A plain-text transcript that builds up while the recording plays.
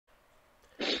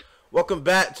Welcome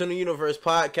back to the Universe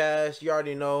Podcast. You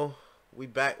already know we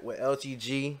back with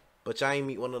LTG, but y'all ain't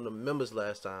meet one of the members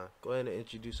last time. Go ahead and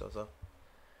introduce yourself.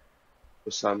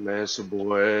 What's up, man? It's your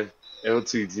boy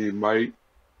LTG Mike.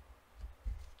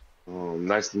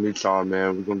 Nice to meet y'all,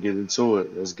 man. We're gonna get into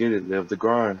it. Let's get it. Live the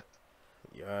grind.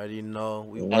 You already know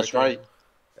we That's working. right.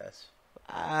 That's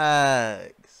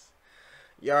facts.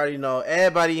 You already know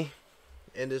everybody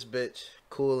in this bitch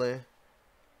cooling,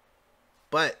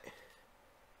 but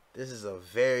this is a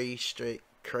very straight,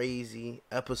 crazy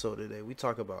episode today. We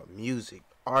talk about music,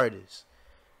 artists.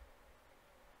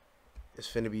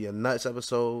 It's finna be a nuts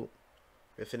episode.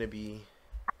 It's finna be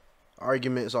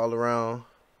arguments all around,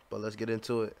 but let's get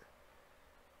into it.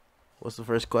 What's the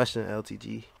first question,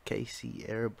 LTG? KC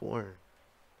Airborne.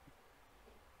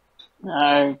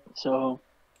 Alright, so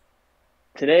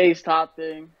today's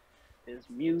topic is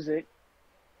music.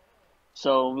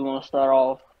 So we're gonna start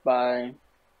off by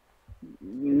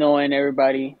knowing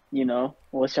everybody,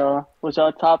 what's y'all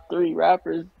top three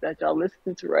rappers that y'all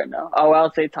listening to right now. Oh,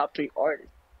 I'll say top three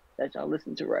artists that y'all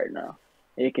listen to right now.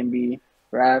 It can be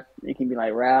rap, it can be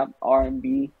like rap,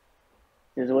 R&B.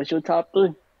 What's your top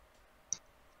three?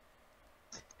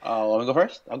 Want me to go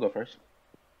first? I'll go first.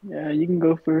 Yeah, you can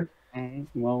go first.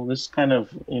 Well, this is kind of,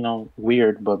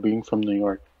 weird, but being from New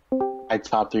York, my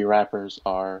top three rappers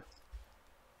are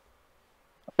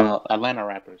Atlanta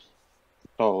rappers.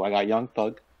 So I got Young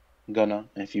Thug, Gunna,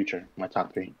 and Future, my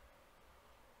top three.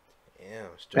 Damn,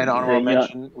 And honorable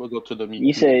mention, we'll go to the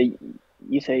music.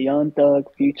 You say Young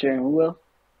Thug, Future, and who else?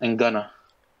 And Gunna.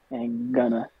 And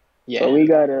Gunna. Yeah. So we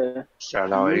got a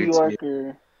Shout out New AT.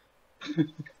 Yorker.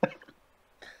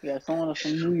 We got someone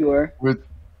from New York.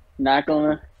 Not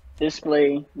gonna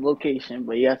display location,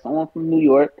 but yeah, someone from New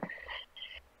York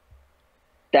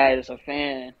that is a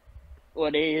fan. Well,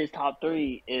 his top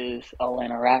three is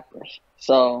Atlanta rappers.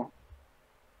 So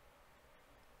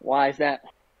why is that?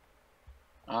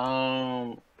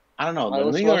 I don't know. Like,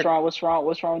 what's wrong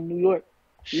with New York?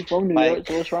 You from New York,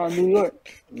 so what's wrong with New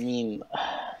York? I mean,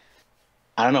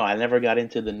 I don't know. I never got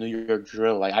into the New York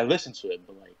drill. Like, I listened to it,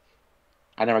 but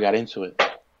I never got into it.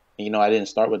 And, I didn't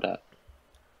start with that.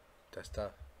 That's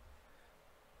tough.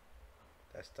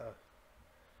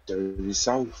 Dirty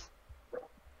South.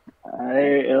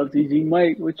 Hey, LTG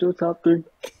Mike, what's your top three?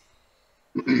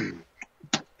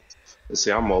 Let's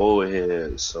see, I'm an old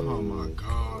head, so. Oh my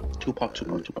God. Tupac.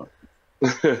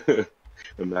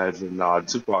 Imagine,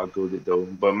 Tupac good it though.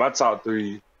 But my top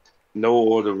three, no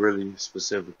order really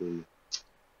specifically.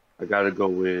 I gotta go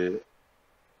with.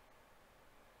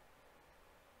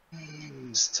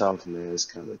 It's tough, man. It's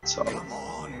kind of tough.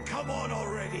 Come on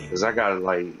already. Cause I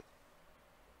gotta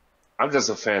I'm just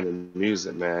a fan of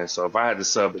music, man. So if I had to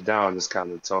sub it down, it's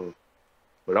kind of tough.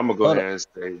 But I'm gonna go ahead and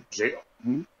say J.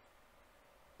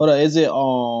 Hold on, is it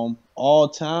all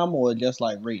time or just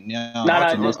like right now?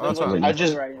 I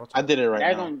did it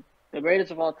right now. The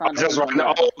greatest of all time. Just right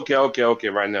now. Oh, okay,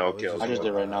 right now. Okay. I just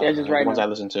did right now. Yeah, just right the ones now. I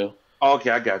listen to. Okay,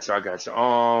 I got you.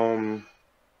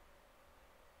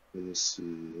 Let me see.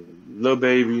 Lil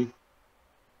Baby.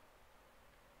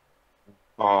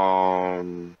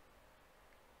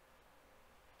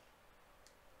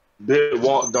 Big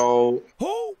Walk Dog.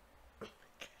 Who?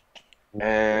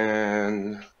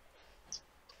 And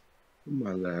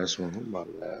my last one.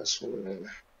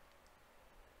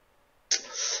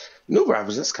 New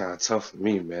rappers, that's kind of tough for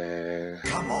me, man.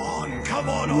 Come on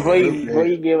Before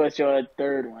already. you give us your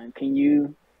third one, can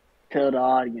you tell the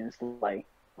audience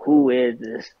who is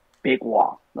this Big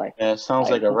Walk? Yeah, it sounds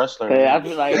like a wrestler. 'Cause I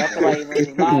feel like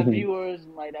when live viewers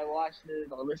that watch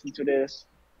this or listen to this,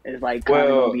 it's kind of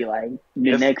gonna be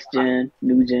the next gen,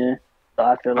 new gen. So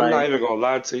I feel I'm not even gonna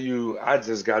lie to you. I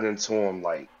just got into him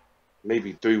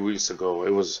maybe 3 weeks ago.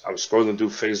 I was scrolling through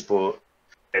Facebook,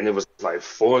 and it was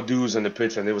 4 dudes in the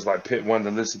picture, and it was pick one to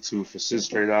listen to for 6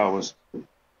 straight hours.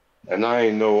 And I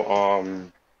ain't know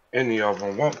any of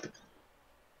them. What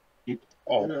is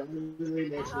going on?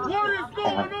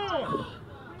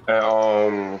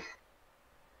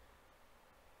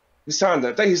 And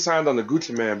I think he signed on the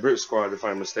Gucci Man Brit Squad, if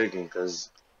I'm mistaken, because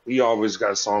he always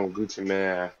got a song with Gucci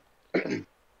Man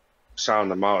shouting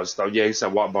them out and stuff. Yeah, he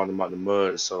said walk by them out the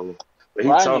mud. So, but he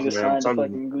tough, man. I'm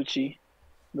telling you. Gucci.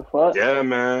 The fuck? Yeah,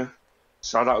 man.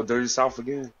 Shout out Dirty South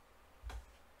again.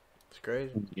 It's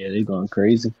crazy. Yeah, they going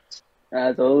crazy.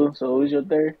 So who's your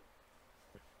third?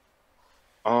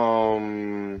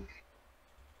 I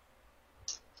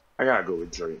gotta go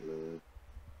with Drake, man.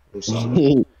 I'm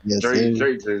sorry. Yes, Drake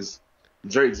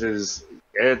just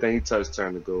everything he touched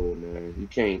turned to gold, man. You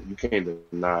can't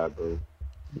deny it, bro.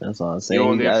 That's all I'm saying. You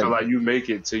don't even feel like you make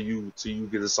it till you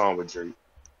get a song with Drake.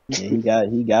 Yeah,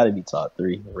 he got to be top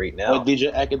 3 right What now.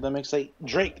 DJ Academic say?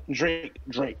 Drake, Drake,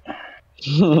 Drake.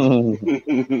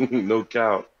 No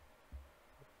count.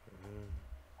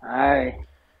 All right,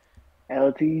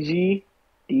 LTG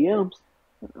DMs.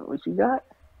 What you got?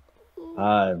 All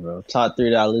right, bro. Top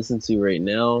 3 that I listen to right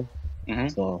now. Mm-hmm.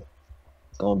 So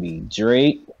it's gonna be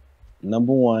Drake,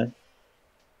 number 1.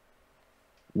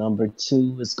 Number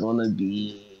 2 is gonna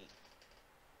be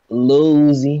Lil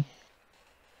Uzi,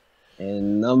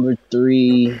 and number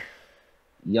 3,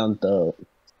 Young Thug.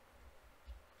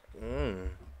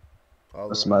 All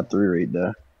That's of my them. 3 right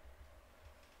there.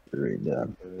 Right there.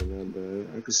 Not bad.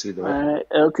 I can see that. All right,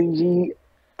 LTG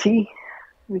T.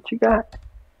 What you got?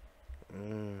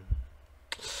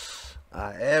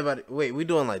 Everybody, wait, we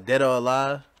doing like dead or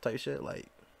alive type shit, like.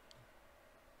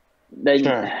 That,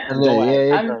 Sure. Yeah, Go ahead.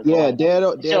 yeah, Sure, yeah. go ahead. Dead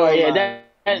sure, or yeah, alive.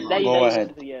 that Go you ahead.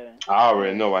 listen to, yeah. I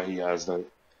already know why he has that.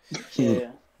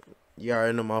 Yeah. You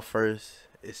already know my first.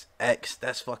 It's X.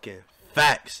 That's fucking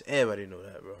facts. Everybody know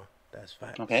that, bro. That's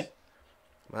facts. Okay.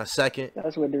 My second.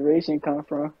 That's where the racing come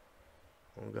from.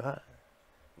 Oh God.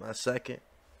 My second.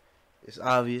 It's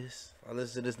obvious. I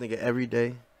listen to this nigga every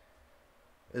day.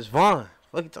 It's Vaughn.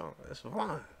 Fuck you talking. That's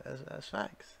Vaughn. That's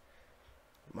facts.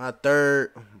 My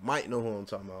third might know who I'm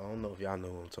talking about. I don't know if y'all know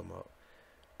who I'm talking about.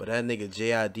 But that nigga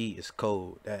JID is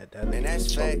cold. That nigga And that's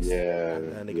is cold. facts. Yeah.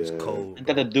 That nigga's cold. Ain't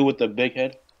that to do with the big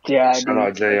head? JID. Shout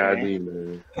out JID,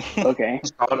 man. Okay.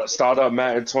 Start up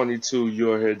Madden 22.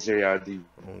 You'll hear JID.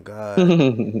 Oh God.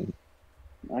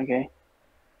 Okay.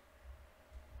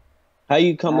 How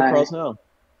you come All across him?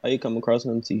 How you come across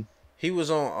him, T? He was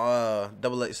on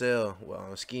Double XL. Well,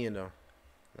 on skiing though.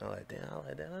 I like that.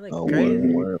 That nigga Oh,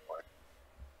 crazy. word.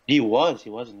 He wasn't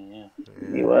he? Yeah.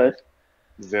 He was.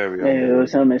 Very Yeah, it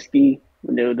was underrated. him and Ski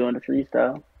when they were doing the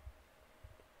freestyle.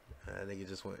 That nigga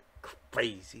just went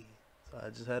crazy. So I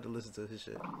just had to listen to his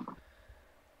shit.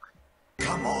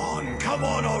 Come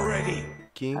on already.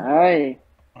 King. All right.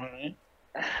 All right.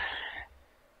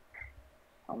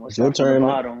 I'm gonna It's your start from the turn, man.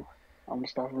 bottom. I'm gonna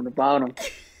start from the bottom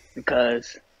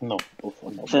because No.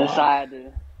 since I had the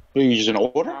Are you just in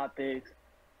order? topics.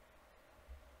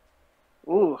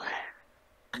 Ooh,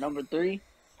 number 3.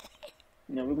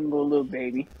 You know, we're gonna go Little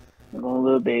Baby. We're going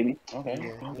Little Baby.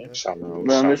 Okay. Shout out.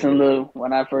 But listen, Lil,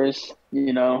 when I first,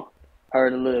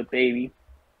 heard of Little Baby,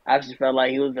 I just felt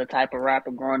like he was the type of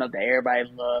rapper growing up that everybody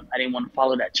loved. I didn't want to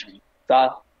follow that train.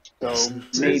 So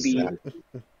maybe.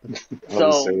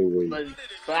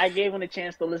 But I gave him a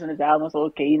chance to listen to his album. So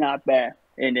okay, he's not bad.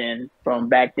 And then from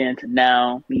back then to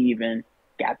now, he even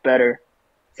got better.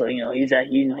 So he's at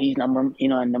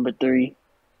number 3.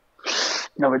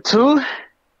 Number 2,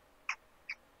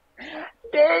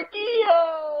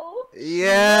 Dirty-O.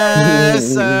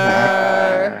 Yes,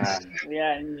 sir.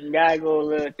 Yeah, you gotta go a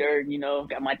little third.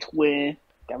 Got my twin,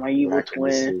 got my evil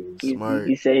twin. Smart.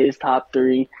 He said his top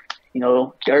 3.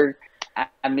 Dirt.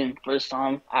 I mean, first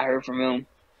song I heard from him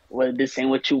was "This Ain't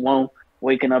What You Want."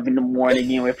 Waking up in the morning,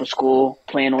 getting ready for school,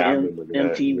 playing on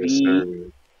MTV.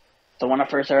 Yes, So when I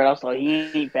first heard it, I was like, he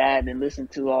ain't bad. Then listen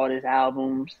to all his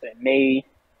albums that made.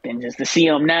 Then just to see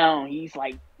him now, he's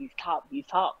top. He's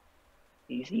top.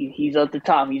 He's up the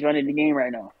top. He's running the game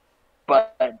right now.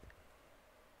 But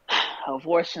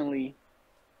unfortunately,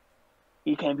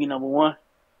 he can't be number 1.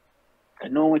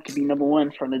 Cause no one can be number 1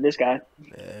 in front of this guy.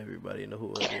 Everybody know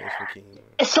who it is for King.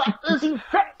 It's like Uzi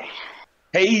Fat.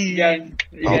 Hey, You got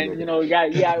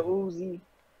Uzi.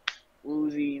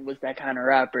 Uzi was that kind of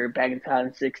rapper back in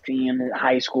 2016 in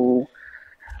high school.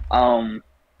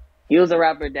 He was a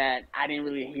rapper that I didn't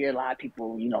really hear a lot of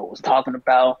people, was talking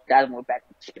about. That went back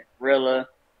to Spinrilla.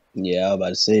 Yeah, I was about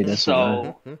to say that's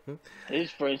So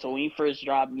when he first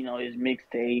dropped, his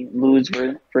mixtape, Lose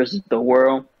versus the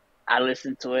World, I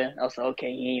listened to it. I was like,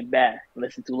 okay, he ain't bad.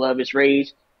 Listened to Love Is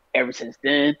Rage. Ever since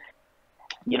then,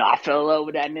 I fell in love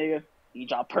with that nigga. He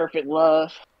dropped Perfect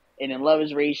Love, and then Love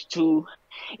Is Rage 2,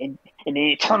 and then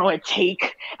Eternal and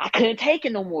Take. I couldn't take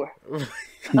it no more.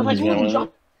 I was like,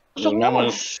 drop some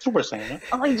more. Super Saiyan.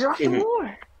 I'm like, drop some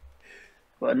more.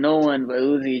 But no one but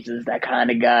Uzi is just that kind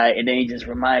of guy, and then he just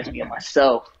reminds me of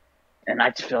myself. And I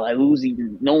just feel like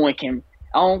Uzi, no one can.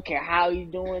 I don't care how he's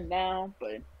doing now,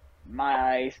 but in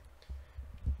my eyes,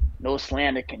 no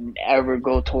slander can ever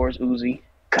go towards Uzi.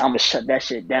 I'm gonna shut that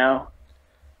shit down.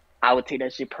 I would take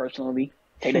that shit personally.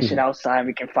 Take that shit outside.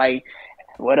 We can fight,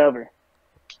 whatever.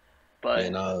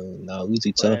 But no,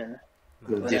 Uzi tough.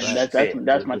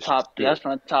 That's my top. That's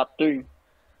my top 3.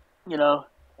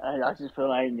 I just feel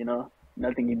like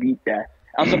nothing can beat that.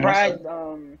 I'm surprised,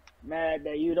 Mad,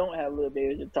 that you don't have Lil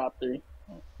Baby as your top 3.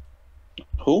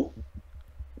 Who?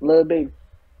 Lil Baby.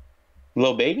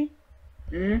 Lil Baby?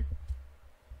 Hmm.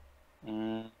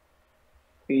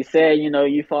 He said,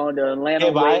 you followed the Atlanta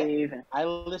Yeah, but wave. I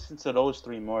listen to those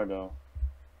three more though.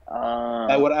 And,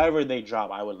 Like whatever they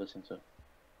drop, I would listen to.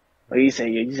 what you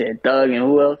said? You said Thug and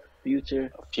who else?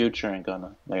 Future. Future and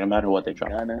Gunna. Like no matter what they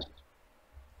drop. Gunna.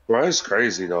 Bro, it's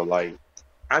crazy though. Like,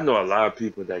 I know a lot of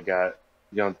people that got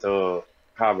Young Thug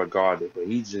high regarded, but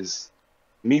he just,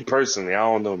 me personally, I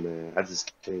don't know, man. I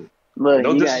just can't. Look,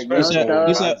 No you got You disrespect Young said to him,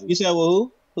 you but Thug. I said you just said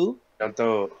well who? Young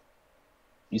Thug.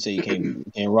 You said you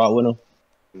can't rock with him.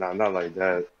 Nah, not like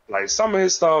that. Like some of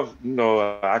his stuff,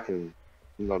 I can,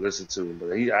 listen to.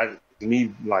 But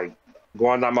me, like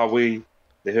going down my way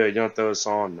to hear a Young Thug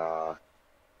song, nah.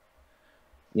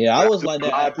 Yeah, I But I was know like a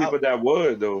lot that. of people that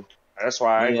would though. That's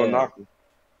why I ain't gonna Yeah, knock him.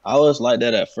 I was like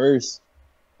that at first,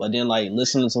 but then like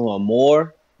listening to him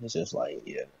more, it's just like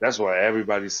yeah. That's what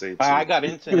everybody say I too. got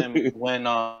into him when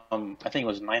I think it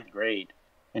was ninth grade,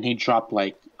 and he dropped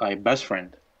like Best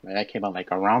Friend. Like that came out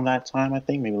like around that time, I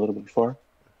think, maybe a little bit before.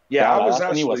 Yeah, I was That's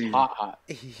when he was actually, hot.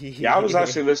 yeah, I was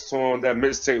actually listening to that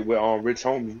mixtape with Rich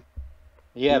Homie.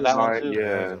 He Yeah, was that one like, too. That was yeah,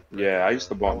 a yeah. record, I bro. used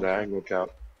to That bump was that. I it. ain't gonna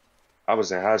count. I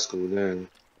was in high school then,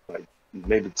 like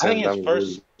maybe I 10, think his 11 first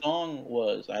years. song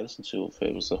was I listened to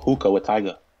it was a hookah with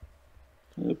Tiger.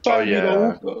 Oh Buy me the yeah,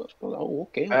 hookah. I was like, oh,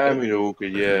 okay, I okay. mean, okay,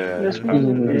 yeah, Yes, I man.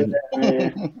 remember Yeah,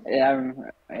 that.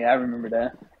 yeah, I remember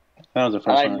that. That was the I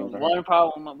first like song I ever heard. one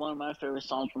problem. One of my favorite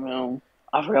songs from him.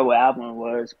 I forgot what album it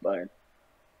was, but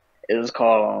it was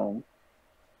called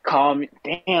 "Call Me."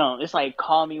 Damn, it's like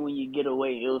 "Call Me When You Get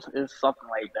Away." It was something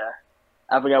like that.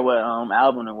 I forgot what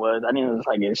album it was. I think it was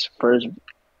like his first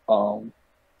um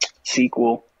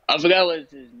sequel. I forgot what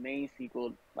his main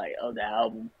sequel like of the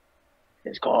album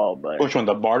is called. But Which one?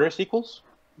 The Barter sequels?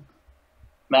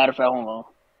 matter of fact, hold on.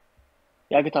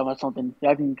 Y'all can talk about something.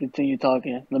 Y'all can continue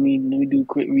talking. Let me do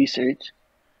quick research.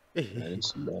 I didn't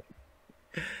see that.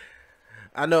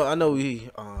 I know we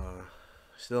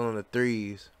still on the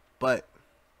threes, but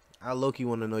I low key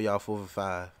want to know y'all 4 for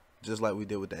 5, just like we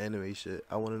did with the anime shit.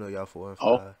 I want to know y'all 4 and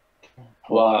 5.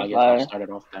 Well, I guess I'll Like, start it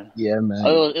off then. Yeah, man.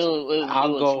 it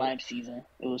I'll was go. slime season.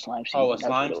 It was slime Oh, season. a That's what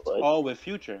slime. it was. Oh, with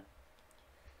Future.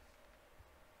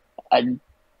 I No,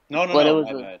 but it no, was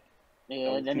my a bad.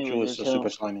 yeah. Then it Future was was just super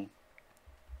him. slimy.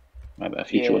 My bad.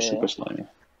 Future was Yeah. super slimy.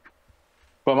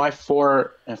 But my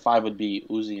 4 and 5 would be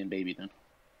Uzi and Baby then.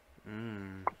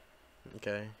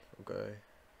 Okay.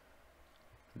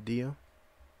 Dio.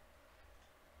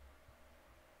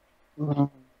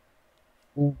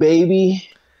 Baby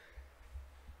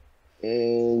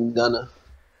and Gunna.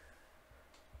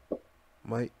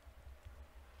 Mike.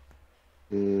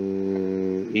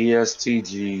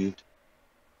 ESTG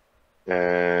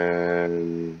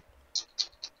and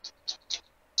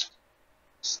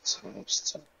it's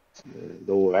tough, man.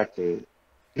 Though I can't.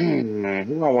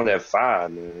 Who I want at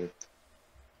 5, man?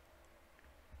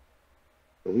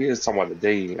 But we just talking about the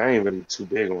day. I ain't really too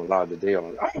big on a lot of the day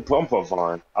on. I'm put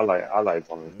Vaughn. I like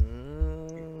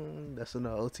Vaughn. That's an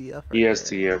OTF right there.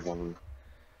 ESTF Vaughn.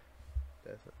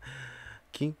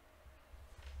 King.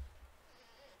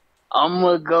 I'm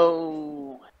gonna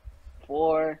go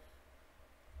 4.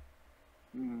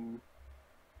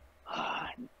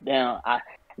 Damn, I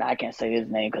can't say his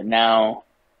name because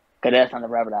that's not the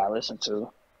rapper that I listen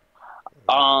to.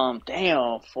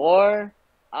 Damn, 4.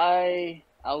 I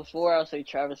was 4. I'll say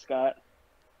Travis Scott.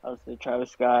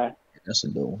 That's a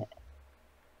good one.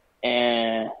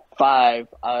 And 5.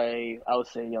 I would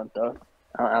say Young Thug.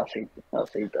 I'll say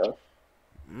Thug.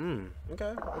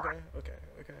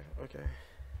 Okay.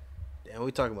 Damn,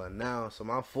 we talking about now. So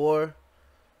my 4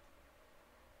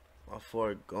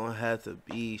 gonna have to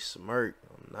be Smirk.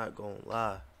 I'm not gonna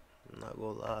lie.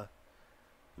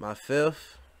 My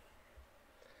 5th,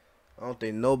 I don't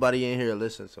think nobody in here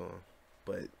listens to him,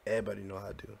 but everybody know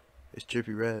I do. It's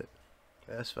Trippie Redd.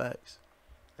 That's facts.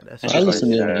 That's I listen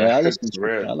to him. Yeah, I listen It's to him.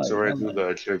 rare. I It's like. rare I to like.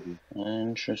 the tricky.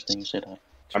 Interesting you said that.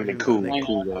 I mean, Trippie, cool, my nigga.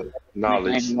 cool. I ain't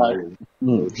Knowledge.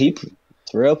 gonna He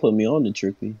Terrell put me on the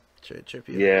Trippie.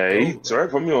 Trippie. Yeah, Go, Terrell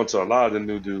put me on to a lot of the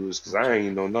new dudes because I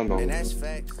ain't know none of And them. that's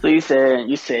facts. So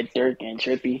you said Dirk and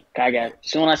Trippie.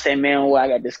 Soon I say man, I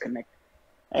got disconnected.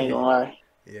 I ain't gonna lie.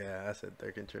 Yeah, I said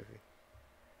Dirk and Trippie.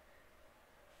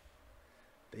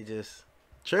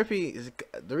 Trippie is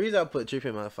the reason I put Trippie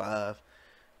in my 5.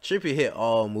 Trippie hit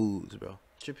all moods, bro.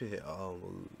 So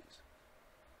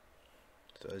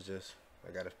it's just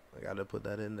I gotta put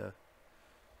that in there.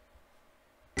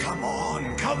 Come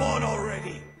on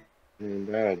already.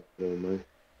 Ain't bad though, man.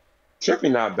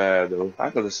 Trippy not bad though. I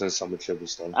could listen to some of Trippy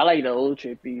stuff. I like the old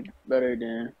Trippie better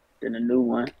than the new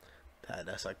one.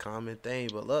 That's a common thing,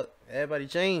 but look, everybody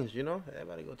changed,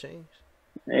 Everybody go change.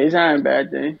 It's not a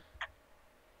bad thing.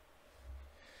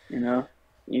 You know,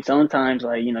 sometimes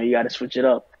like you got to switch it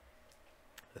up.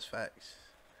 That's facts.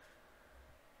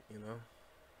 You know,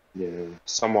 Yeah,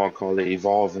 someone call it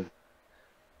evolving.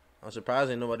 I'm surprised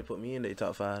ain't nobody put me in their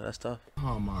top 5. That's tough.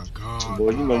 Oh my God. Boy,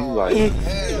 you know you like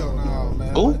Hell no,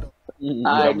 man. Who? All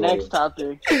right, number next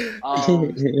topic.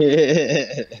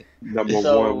 number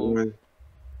So- one.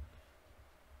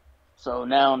 So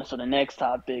the next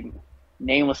topic,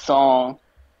 name a song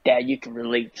that you can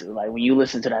relate to. Like when you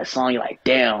listen to that song, you're like,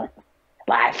 damn,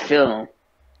 like I feel them.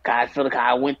 I feel like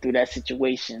I went through that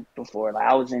situation before. Like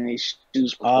I was in these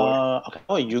shoes before. Okay,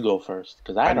 why don't you go first?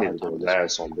 Because I I had a need hard to go time with this one.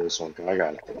 last on this one. 'Cause I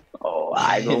got it. Oh,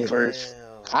 I go first.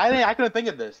 I couldn't think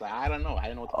of this. Like, I don't know. I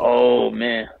didn't know what to Oh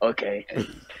man, okay,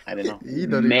 I didn't know. You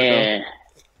don't even know. man.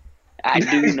 I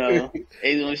do know.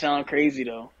 It's gonna sound crazy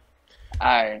though. All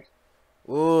right.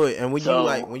 Ooh, and when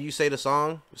So- when you say the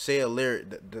song, say a lyric,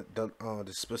 the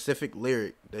specific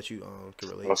lyric that you can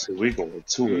relate Oh, to. so we going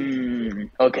to it.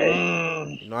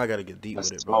 Okay. You know I gotta get deep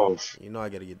That's with it, bro. tough. You know I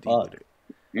gotta get deep with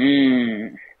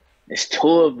it. It's two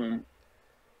of them.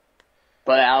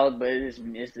 But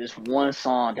it's this one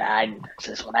song that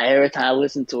every time I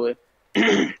listen to it,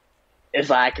 it's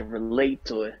like I can relate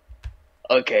to it.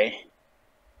 Okay.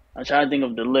 I'm trying to think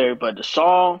of the lyric, but the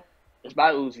song is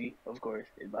by Uzi, of course.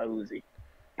 It's by Uzi.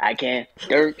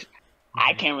 Dirk.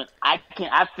 I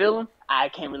feel him. I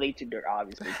can't relate to Dirk,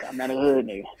 obviously. I'm not a hood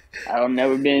nigga. I've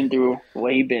never been through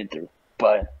what he been through.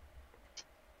 But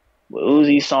with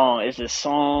Uzi's song, it's a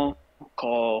song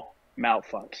called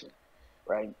Malfunction,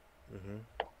 right? Mm-hmm.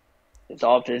 It's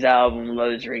off his album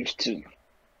Love's Race 2.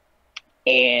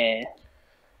 And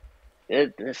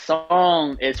the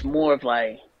song is more of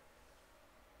like,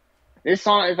 this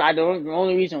song is the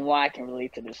only reason why I can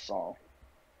relate to this song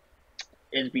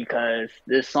is because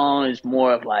this song is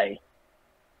more of like,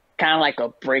 kind of like a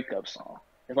breakup song.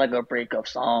 It's like a breakup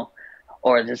song,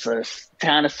 or it's a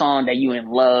kind of song that you in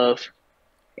love,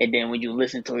 and then when you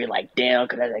listen to it, you're like, damn,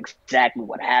 because that's exactly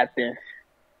what happened.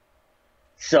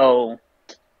 So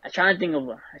I'm trying to think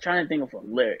of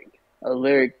a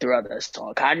lyric throughout that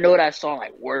song. I know that song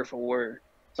like word for word,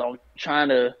 so I'm trying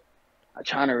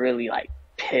to really like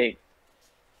pick.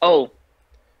 Oh,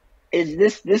 is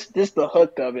this the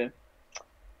hook of it?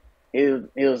 It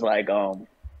was like hold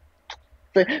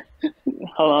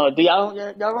on, do y'all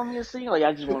want me to sing, or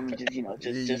y'all just want me to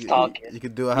just talking? You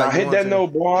can do it how Nah, you hit want that to.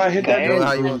 note, boy. Hit that do it note.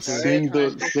 how you want to. Sing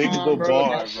the Bro,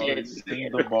 bar, that bro. shit- Sing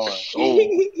the bar. Oh,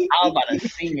 I was about to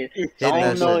sing it. So I Hit don't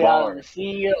that know shit. y'all want to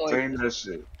sing it or Sing that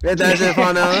shit. Hit that shit,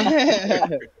 partner.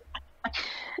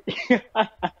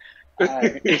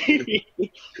 Alright.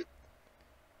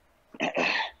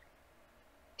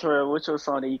 Terrell, what's your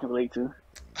song that you can relate to?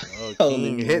 Oh,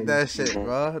 King, hit that shit,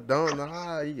 bro. You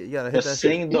gotta hit that Just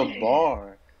shit. sing the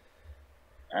bar.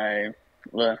 Alright,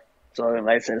 look. So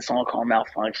like I said, the song called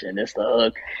Malfunction. It's the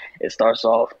hook. It starts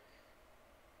off.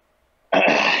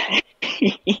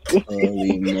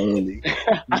 Holy moly.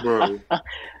 Bro.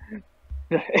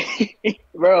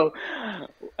 Bro,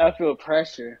 I feel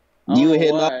pressure. I You don't know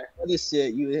hitting all why. that other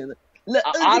shit. You hitting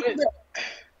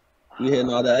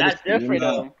all that other That's shit. different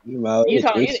though. You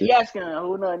You asking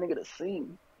who another nigga to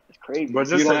sing? It's crazy. But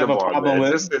You just don't say the have a bar, problem man.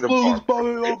 with Just say the Blues bar.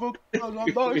 bumming over because I'm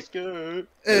not scared.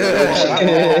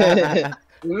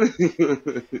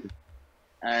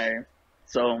 Alright.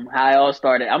 So how it all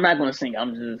started. I'm not gonna sing.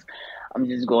 I'm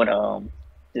just going to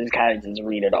just kind of just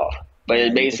read it off. But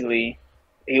it basically,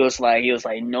 he was like,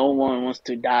 no one wants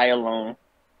to die alone.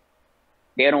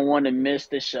 They don't want to miss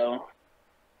the show.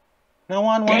 No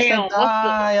one wants Damn, to what's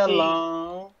die the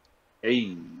alone.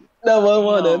 Hey. No one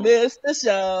wanna miss the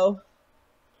show.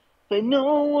 Say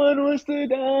no one wants to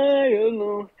die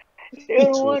alone. They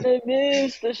don't want to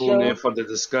miss the Tune in show. for the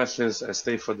discussions and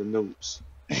stay for the news.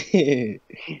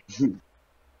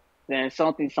 Then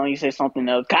you say something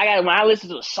else. When I listen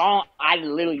to a song, I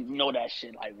literally know that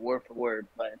shit like word for word.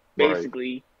 But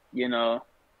basically, I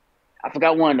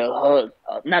forgot one of the hook,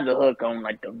 not the hook on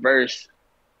like the verse.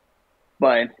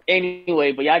 But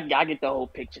anyway, but y'all get the whole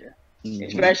picture. Mhm.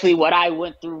 Especially what I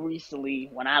went through recently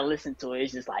when I listened to it,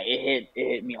 it's just like it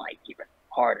hit me like even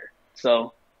harder.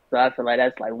 So I feel like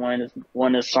that's like one of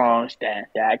the songs that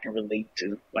I can relate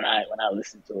to when I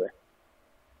listen to it.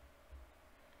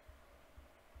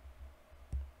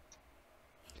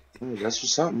 Oh, that's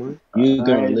what's up, man. You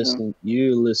gonna Alright, listen?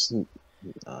 You listen?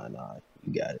 Nah,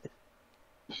 you got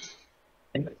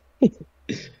it.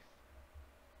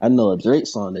 I know a Drake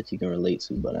song that you can relate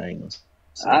to, but I ain't gonna.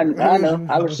 I know.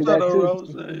 I listen to that too.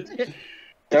 Rose.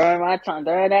 During that time,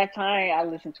 I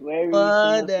listened to every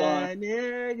single song.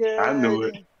 I knew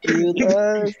it. You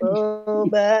look so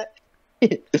bad.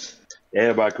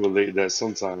 Everybody can relate to that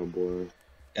sometime, boy.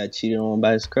 got cheated on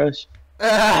by his crush.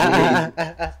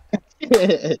 That's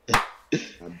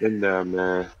I've been there,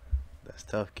 man.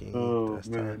 tough, King. Oh That's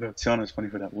tough. man, Tiana's funny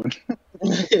for that one.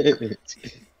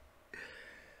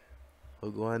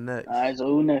 We'll go on next. Alright, so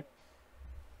who next?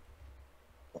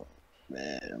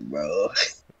 Man, bro.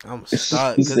 I'm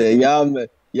stuck. He said,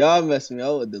 y'all mess me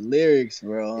up with the lyrics,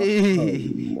 bro.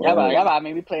 Y'all about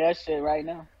maybe play that shit right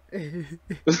now.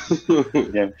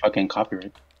 Yeah, fucking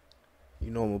copyright.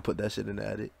 You know I'm gonna put that shit in the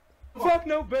edit. Fuck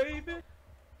no, baby.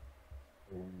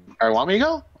 Alright, want me to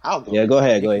go? I'll go. Yeah, go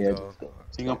ahead, go You ahead. can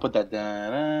So you gonna put that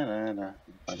down?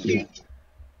 All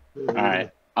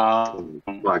right.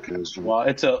 Well,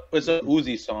 it's a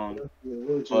Uzi song,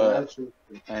 but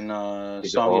and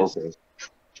song is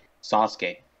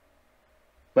Sasuke.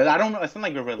 But I don't know. It's not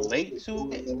like I relate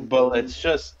to it, but it's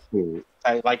just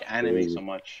I like anime so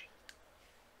much.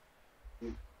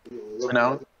 You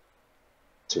know?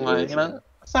 Like, you know,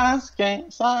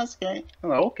 Sasuke. I'm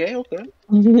like, okay.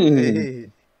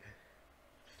 Hey.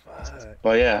 Fuck.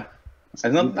 But yeah, I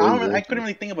couldn't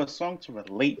really think of a song to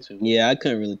relate to. Yeah, I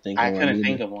couldn't really think of I one couldn't either.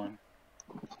 think of one.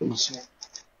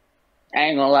 I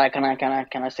ain't gonna lie, can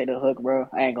I say the hook, bro?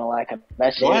 I ain't gonna lie, 'cause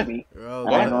that shit Go hit ahead. me. Bro,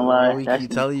 I ain't gonna lie. we That's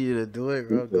keep telling you to do it,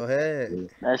 bro. Go ahead.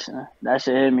 that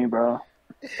shit hit me, bro.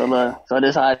 So look, so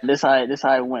this how it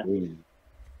went.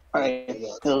 Alright,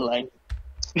 so like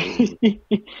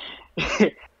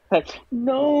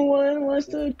no one wants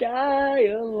to die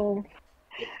alone.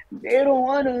 They don't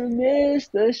wanna miss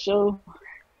the show.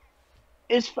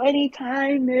 It's funny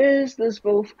time missed us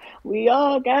both. We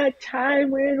all got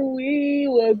time when we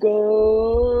were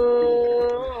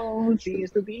gone.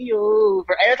 Seems to be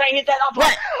over. Every time I hit that off,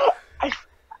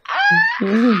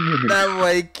 That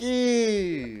way,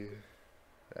 King.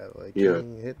 That way,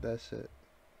 King. Hit that shit.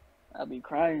 I'll be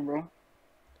crying, bro.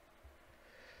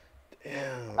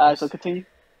 Damn. Alright, so continue.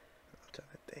 I'm trying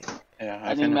to think. Yeah,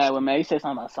 I think Matt, when May said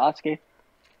something about Sasuke.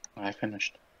 I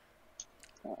finished.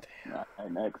 Alright,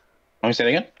 next. Let me say it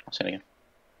again. I'll say it again.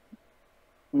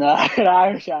 No, I heard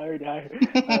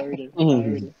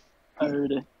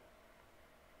it.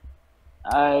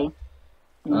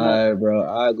 Alright, bro.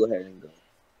 I'll go ahead and go.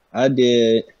 I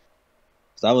did.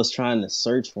 Cause I was trying to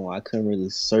search for one. I couldn't really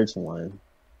search one.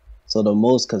 So the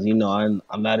most, cause you know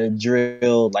I'm not a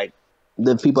drill like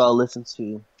the people I listen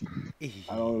to.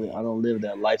 I don't live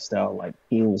that lifestyle like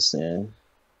he was saying.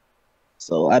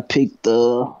 So I picked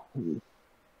the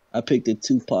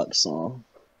Tupac song.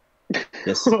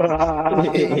 Yes. I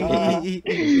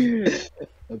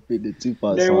picked the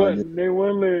Tupac song. They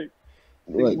one lyric.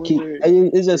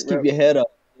 It's just keep your head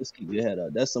up. Just keep your head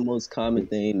up. That's the most common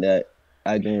thing that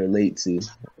I can relate to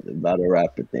about a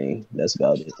rapper thing. That's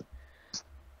about it.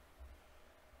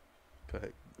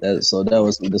 So that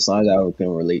was the song I can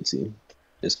relate to.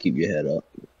 Just keep your head up.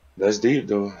 That's deep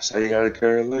though. That's how you gotta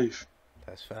carry life.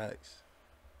 That's facts.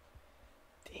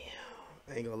 Damn.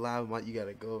 I ain't gonna lie, Mike, you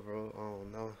gotta go, bro. Oh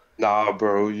no. Nah,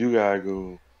 bro, you gotta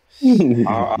go.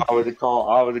 I already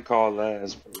called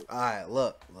last, bro. Alright,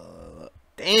 look.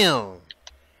 Damn.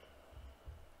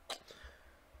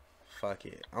 Fuck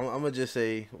it. I'm gonna just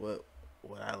say what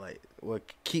I like. What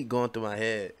keep going through my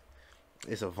head.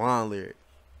 It's a Vaughn lyric.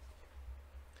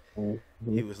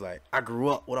 Mm-hmm. He was like, I grew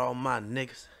up with all my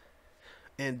niggas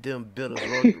and them builders.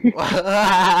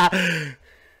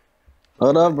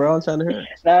 Hold up, bro. I'm trying to hear it.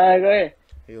 Nah, go ahead.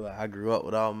 He was like, I grew up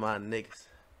with all my niggas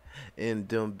and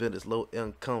them builders, low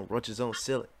income, roaches on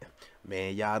ceiling.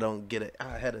 Man, y'all don't get it.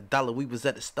 I had $1. We was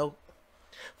at the store.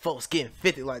 Folks getting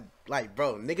 50. Like,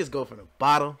 bro, niggas go from the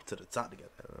bottom to the top together.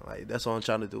 Like, that's what I'm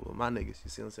trying to do with my niggas. You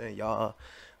see what I'm saying? Y'all,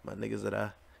 my niggas that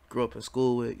I grew up in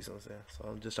school with. You see what I'm saying? So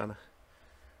I'm just trying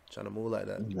to move like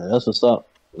that. Yeah, that's what's up.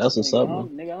 That's what's up, bro.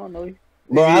 Nigga, I don't know you.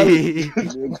 Bro,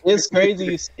 it's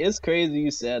crazy. It's crazy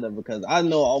you said that because I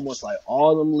know almost like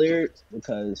all them lyrics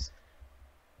because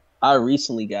I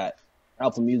recently got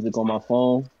Apple Music on my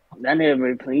phone. That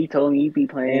nigga, he told me he be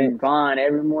playing Vaughn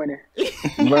every morning.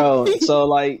 Bro, so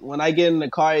like when I get in the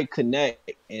car, it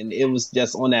connect, and it was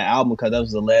just on that album because that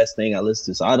was the last thing I listened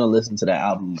to. So I done listened to that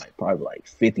album like probably like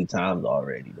 50 times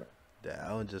already, bro. That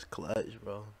album just clutch,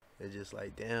 bro. It's just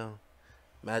like, damn.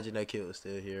 Imagine that kid was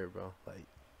still here, bro. Like,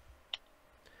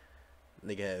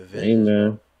 nigga had visions,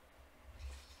 Amen.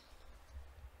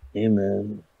 bro.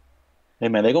 Amen. Hey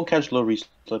man, they gonna catch Lil Reese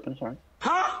slipping, sorry.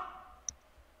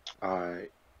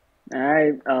 Alright.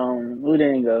 Alright, who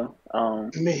didn't go?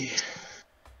 Me.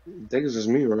 I think it's just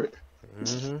me, right?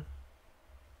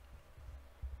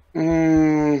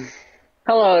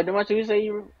 Hello, did you say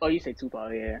you say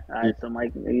Tupac, yeah. Alright, so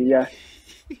Mike, yeah.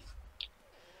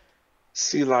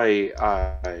 See, like,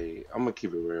 I'm gonna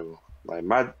keep it real. Like,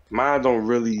 mine don't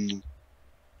really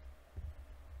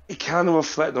it kind of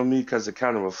reflect on me because it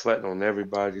kind of reflect on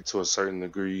everybody to a certain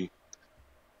degree.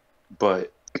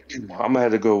 But I'm gonna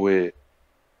have to go with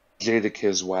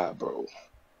Jadakiss Why, bro.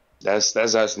 That's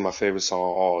actually my favorite song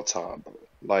all time, bro.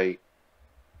 Like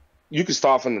you can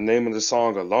start from the name of the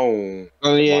song alone.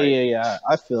 Oh yeah, Like yeah, yeah.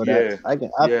 I feel that. yeah,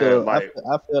 I yeah, feel. like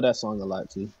I feel that song a lot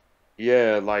too.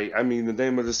 yeah, like I mean the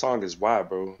name of the song is Why,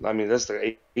 bro. I mean that's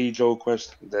the age-old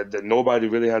question that nobody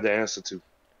really had the answer to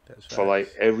That's for like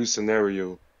facts. every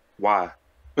scenario. Why?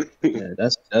 Yeah,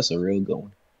 that's a real good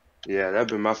one. Yeah, that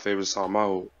been my favorite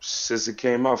song since it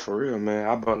came out for real, man.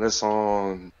 I bought that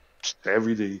song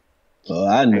every day. Oh,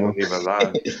 I Ain't know. gonna even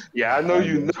lie. Yeah, I know I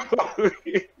you know. know.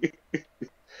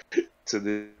 To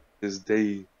this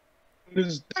day.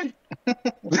 This day.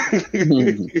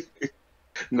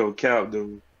 No cap,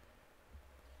 dude.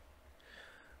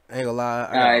 I ain't gonna lie.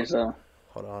 All right, so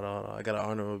Hold on. I got an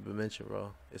honorable mention,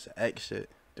 bro. It's an X shit.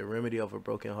 The remedy of a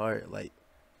broken heart. Like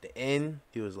the end,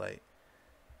 he was like,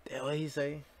 "Damn, what he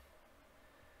say?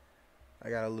 I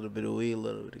got a little bit of weed, a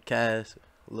little bit of cash,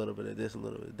 a little bit of this, a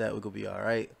little bit of that. We could be all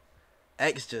right."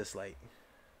 X just like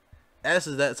X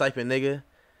is that type of nigga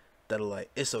that'll like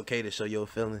it's okay to show your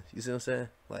feelings. You see what I'm saying?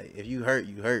 Like if you hurt,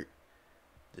 you hurt.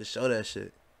 Just show that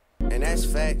shit. And that's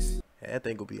facts. Yeah, that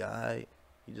thing will be alright.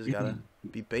 You just gotta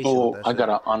be patient Oh, with that I shit. got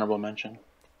an honorable mention.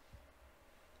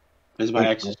 That's by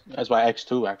X. That's by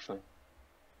X2 actually.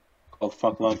 Called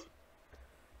Fuck Love.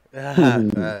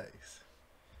 Facts.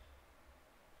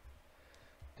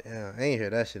 Damn, I ain't hear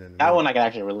that shit in a That minute. one I can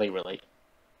actually relate.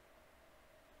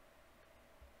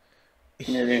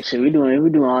 yeah, then shit, we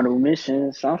doing honorable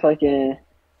missions. So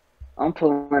I'm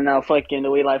pulling out fucking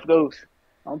the way life goes.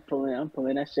 I'm pulling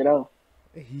that shit out.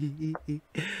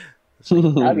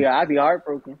 I'd be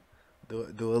heartbroken.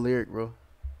 Do a lyric, bro.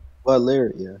 What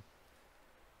lyric? Yeah.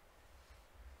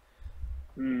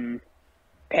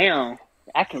 Damn.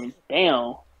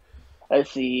 Damn.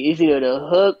 Let's see. It's either the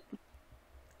hook.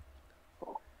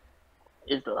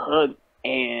 It's the hook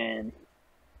and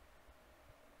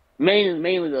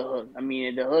mainly the hook. I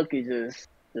mean, the hook is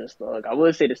just the hook. I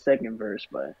would say the second verse,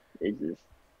 but it's just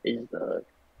the hook.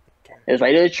 It's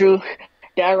like the truth.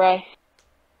 That right.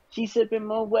 She sipping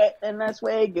more wet, and that's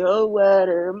where it go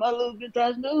wetter. My little good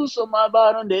times new, so my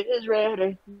bottom day is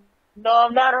ready. No,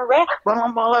 I'm not a rat, but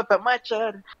I'm all up at my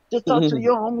cheddar. Just talk to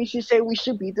your homie, she said we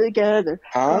should be together.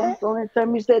 Huh? The only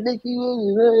time he said that he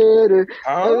was later.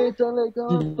 Huh? Every time I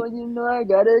come for you know I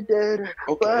got a date.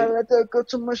 But I Okay. let her go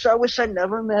too much, I wish I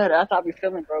never met her. That's how I be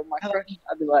feeling, bro. My crush,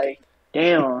 I'd be like,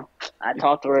 damn, I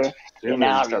talked to her, and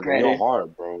now I Feelings got in regret your it.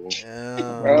 heart, bro.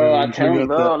 Damn. Bro, I tell you, Bring up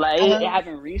bro, the- like it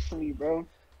happened recently, bro.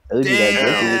 Told you that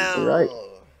Drake can get you right.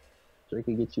 Damn. Drake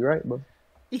can get you right, bro.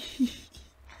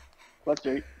 What's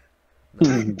it?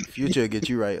 Future will get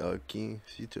you right, King.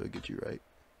 Future will get you right.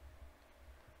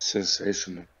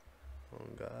 Sensational. Oh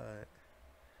God.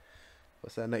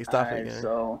 What's that next topic Alright, again?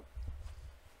 so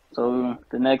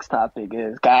the next topic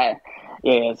is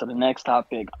so the next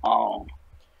topic, well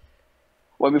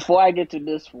before I get to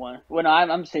this one, well no, I'm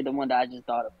gonna say the one that I just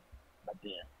thought of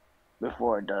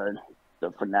before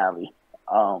the finale.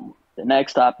 The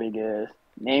next topic is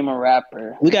name a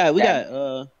rapper. We got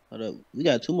hold up. We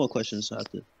got two more questions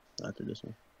after this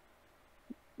one.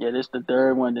 Yeah, this the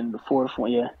third one, then the fourth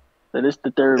one, yeah. So this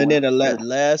the third And one. then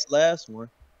the last one.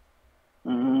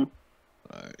 Mm-hmm.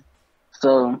 All right.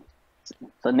 So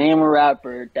name a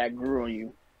rapper that grew on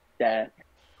you, that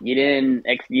you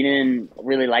didn't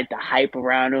really like the hype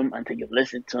around him until you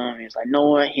listened to him. It's like, no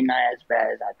what, he not as bad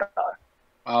as I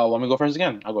thought. Want me to go first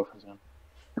again? I'll go first again.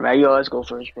 Right, you always go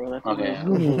first, bro. That's Okay.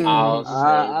 okay. I'll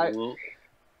say.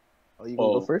 Oh, you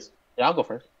gonna go first? Yeah, I'll go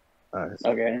first. All right.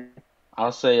 Okay.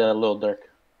 I'll say Lil Durk.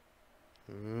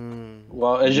 Mm.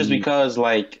 Well, it's just because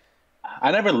like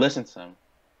I never listened to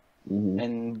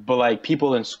him, but like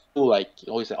people in school like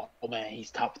always say, "Oh man, he's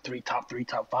top 3, top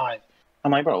 5."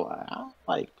 I'm like, bro,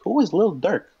 like who is Lil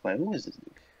Durk? Like who is this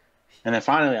dude? And then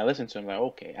finally I listened to him. Like,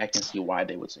 okay, I can see why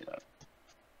they would say that.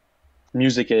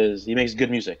 He makes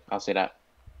good music. I'll say that.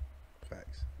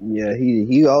 Facts. Yeah,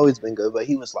 he always been good, but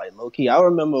he was like low key. I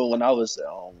remember when I was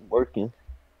working,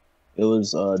 it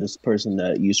was this person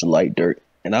that used to like Dirk,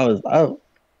 and I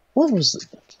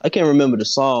can't remember the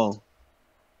song,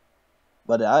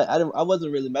 but I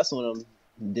wasn't really messing with him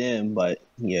then, but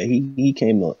yeah, he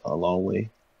came a long way.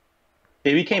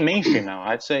 He became mainstream now.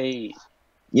 I'd say.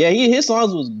 Yeah, his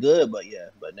songs was good, but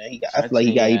now I feel like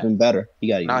he got even better. He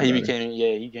became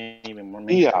even more He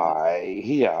mainstream.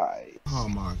 alright. Oh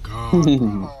my God,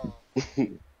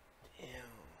 bro.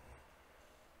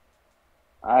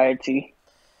 Alright, T.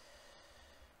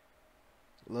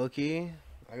 Low key,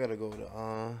 I gotta go with the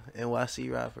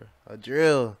NYC rapper. A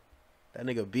drill. That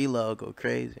nigga B-Love go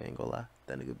crazy. I ain't gonna lie.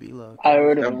 That nigga B-Love I crazy.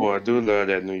 heard of That him. boy do love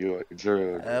that New York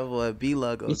drill. That boy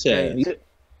B-Love You go said crazy.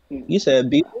 you said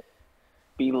B.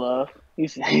 B Love. You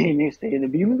say the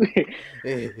B Love.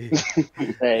 Hey,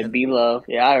 that, B Love.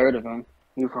 Yeah, I heard of him.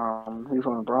 He from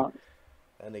the Bronx.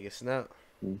 that nigga snap.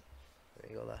 Hmm. I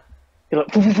ain't gonna lie. He like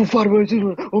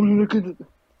oh look at it.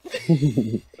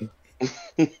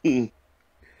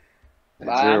 But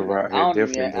That drill right I here don't even.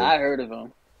 different though. I heard of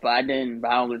him, but I didn't.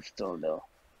 But I don't listen to him though.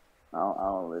 I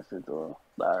don't listen to him.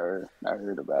 But I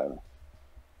heard about him.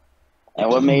 And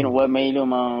what made him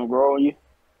grow on you?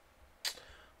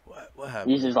 What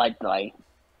happened? You just like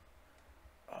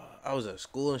I was at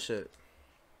school and shit.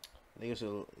 Niggas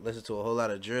would listen to a whole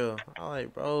lot of drill. I'm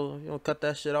like, bro, you don't cut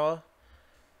that shit off.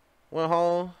 Went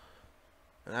home,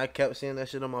 and I kept seeing that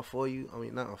shit on my For You. I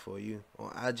mean, not on For You.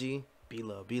 On IG.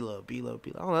 B-Love, B-Love, B-Love,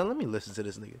 B-Love. I'm like, let me listen to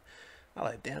this nigga. I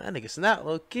like, damn, that nigga snap,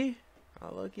 low-key.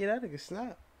 Oh, low-key, that nigga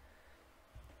snap.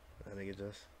 That nigga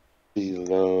just...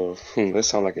 B-Love. That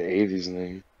sound like an 80s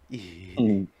name.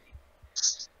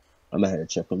 I'm gonna have to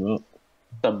check him out.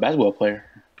 The basketball player.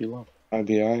 B-Love. I'd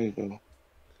be alright though.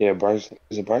 Yeah, Bryce.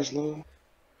 Is it Bryce Love?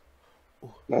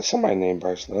 No, somebody named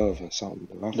Bryce Love or something.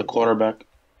 The quarterback.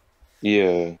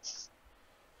 Yeah.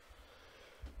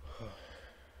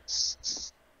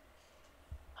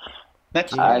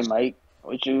 Next. all right, Mike.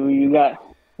 What you got?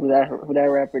 Who that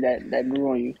rapper that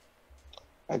grew on you?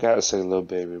 I gotta say Lil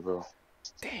Baby, bro.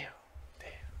 Damn.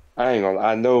 I ain't gonna.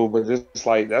 I know, but it's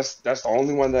like that's the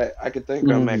only one that I could think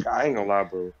of, man. I ain't gonna lie,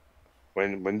 bro.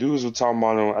 When dudes were talking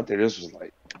about him, I think this was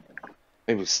like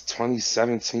maybe it was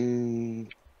 2017,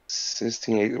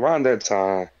 16, 18, around that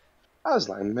time. I was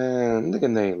like, man, nigga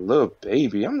named Lil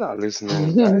Baby. I'm not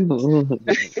listening to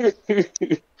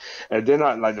that. And then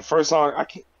I like the first song. I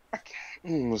can't.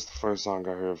 What's the first song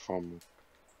I heard from him?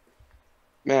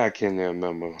 Man, I can't even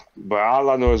remember. But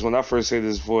all I know is when I first heard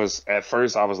his voice, at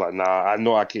first I was like, nah, I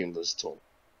know I can't listen to him.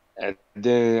 And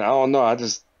then I don't know, I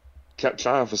just kept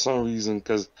trying for some reason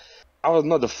because I was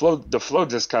no the flow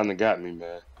just kind of got me,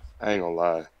 man. I ain't gonna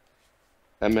lie.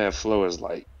 That man flow is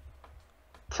like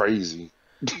crazy.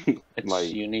 It's like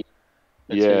unique.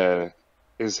 yeah,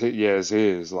 it's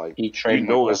his. Like He you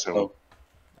know trademarked it's that him. flow.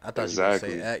 I thought Exactly.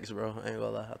 you were going to say X, bro. I ain't gonna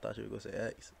lie. I thought you were going to say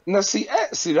X. Now see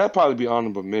that'd probably be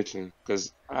honorable mention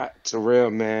because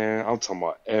Terrell, man, I'm talking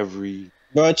about every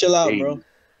Bro, chill out, day. bro.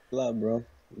 Chill out, bro.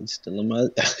 You still in my.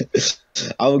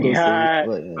 I was gonna say,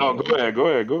 but, Oh,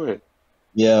 go ahead.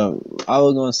 yeah, I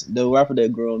was gonna say, the rapper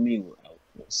that grew on me. I was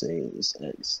gonna say is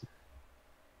X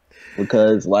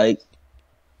because like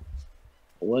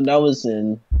when I was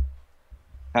in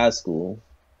high school,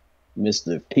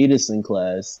 Mr. Peterson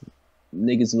class,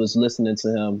 niggas was listening to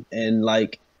him and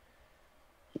like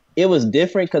it was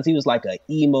different because he was like a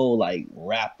emo like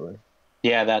rapper.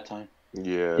 Yeah, that time.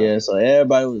 Yeah. So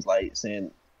everybody was like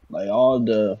saying like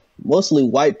mostly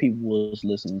white people was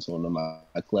listening to him in my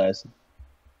class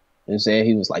and saying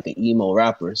he was like an emo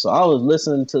rapper. So I was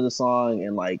listening to the song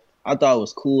and like I thought it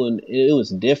was cool and it was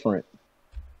different.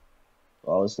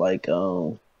 So I was like,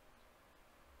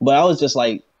 but I was just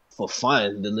like for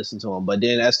fun to listen to him. But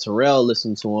then as Terrell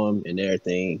listened to him and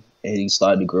everything, and he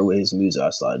started to grow with his music, I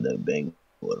started to bang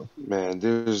with him. Man,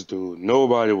 this dude,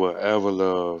 nobody will ever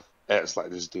love acts like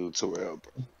this dude, Terrell,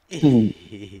 bro.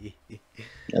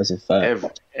 That's a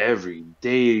fact. Every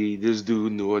day, this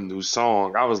dude knew a new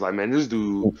song. I was like, man, this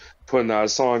dude putting out a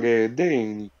song every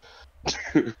day.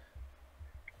 That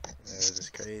was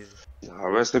just crazy.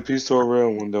 Rest in peace to a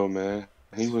real one, though, man.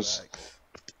 He was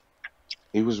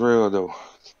real, though.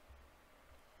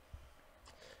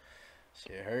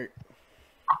 Shit hurt.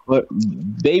 But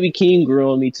Baby King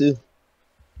grew on me too.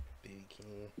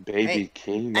 Baby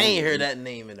King. I ain't heard that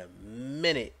name in a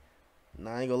minute.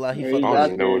 Nah, I ain't gonna lie. He Yeah, fucked he up got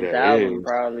his this album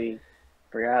probably.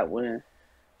 Forgot when.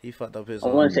 He fucked up his. I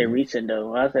want to say recent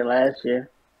though. I say last year.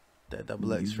 That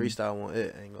double X freestyle won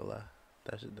it. I ain't gonna lie.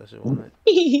 That shit won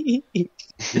it.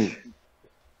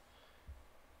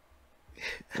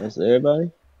 That's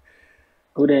everybody.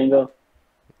 Who didn't go?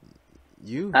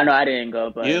 You. I know I didn't go,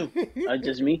 but You.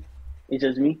 Just me. It's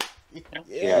just me.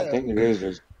 Yeah, I think it is.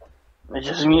 It's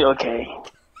just me. Okay.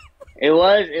 It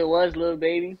was Lil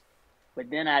Baby, but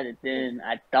then I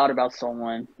thought about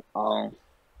someone.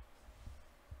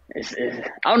 It's I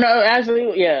don't know.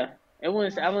 Actually, yeah. I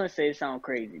wouldn't say it sound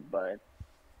crazy, but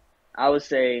I would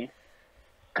say,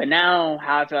 'cause now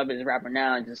how I feel about this rapper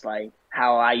now is just like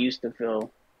how I used to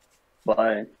feel,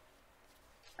 but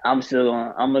I'm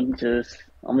gonna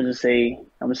just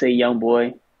say Young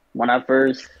Boy. When I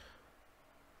first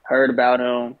heard about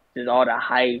him, just all the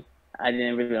hype, I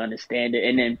didn't really understand it.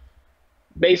 And then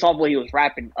based off what he was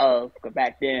rapping of, because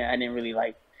back then I didn't really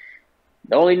like.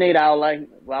 The only nigga that I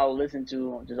would listen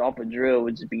to just off of drill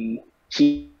would just be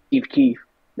Chief Keef.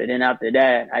 But then after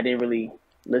that, I didn't really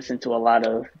listen to a lot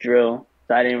of drill,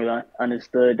 so I didn't really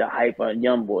understood the hype of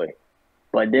YoungBoy.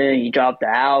 But then he dropped the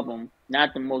album,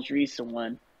 not the most recent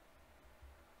one,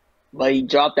 but he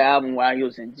dropped the album while he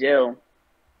was in jail,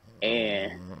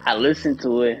 and I listened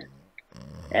to it.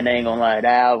 And I ain't gonna lie, that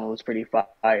album was pretty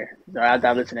fire. So after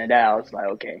I listened to that, I was like,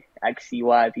 okay, I can see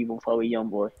why people fuck with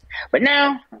YoungBoy. But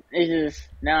now, I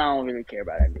don't really care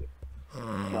about that nigga.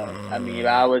 But, I mean,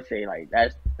 I would say, like,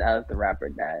 that was the rapper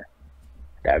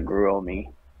that grew on me.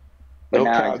 But No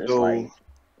now cap,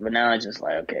 it's just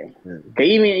like, okay. Cause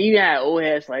even had old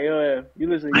heads like, yo, you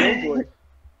listen to YoungBoy.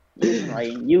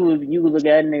 Like, you would look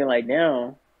at a nigga like,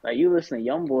 damn, like, you listen to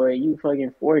YoungBoy, you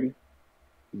fucking 40.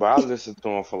 But I listened to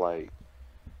him for like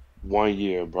 1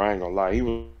 year, bro. I ain't gonna lie. He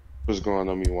was growing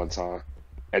on me one time.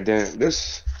 And then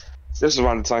this is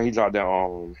around the time he dropped that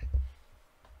I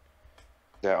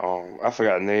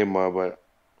forgot the name of, but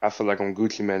I feel like I'm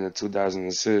Gucci Man in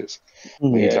 2006.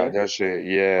 When he dropped that shit,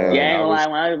 yeah. Yeah, I ain't gonna lie,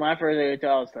 when I first heard it,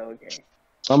 I was like, okay.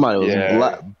 Somebody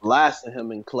was blasting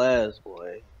him in class,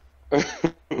 boy.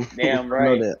 Damn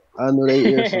right. I know they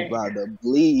ears was about to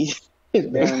bleed.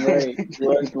 Damn right. She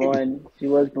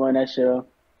was blowing that shit up.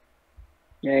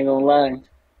 You ain't gonna lie.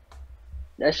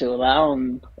 That shit was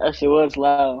loud. That shit was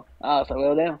loud. I was like,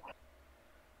 well, damn.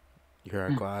 You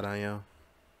heard quiet on you?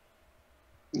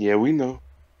 Yeah, we know.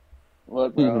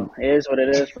 Look, bro, it is what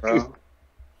it is, bro.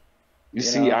 You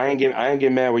see, know? I ain't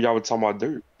get mad when y'all were talking about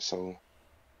dirt. So,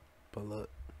 but look,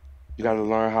 you gotta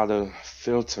learn how to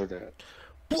filter that.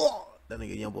 That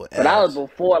nigga YoungBoy. But that was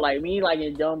before, like me, like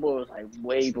in YoungBoy was like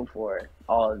way before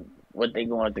all what they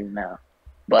going through now.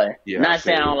 But not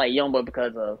saying I don't like YoungBoy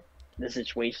because of the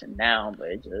situation now, but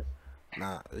it just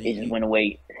just went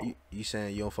away. You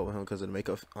saying you don't fuck with him because of the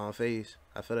makeup phase?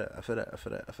 I feel that.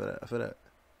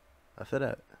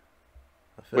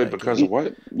 Wait, because of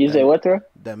what? You say what, bro?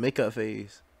 That makeup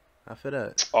phase. I feel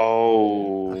that.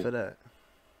 Oh. I feel that.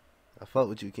 I fuck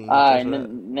with you, King. All right,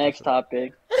 next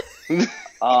topic.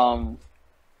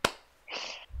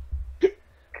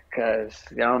 Cause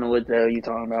I don't know what the hell you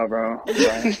talking about, bro.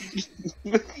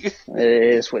 It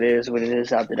is what it is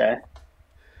after that.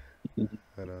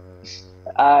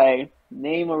 Alright,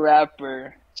 name a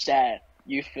rapper that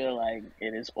you feel like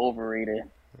it is overrated.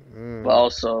 But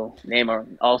also name a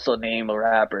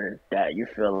rapper that you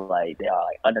feel like they are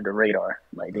like under the radar.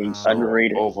 Like they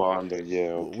underrated. Over under, yeah.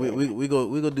 Okay. We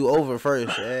go do over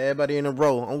first. Everybody in a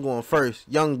row. I'm going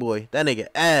first. YoungBoy. That nigga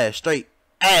ass. Straight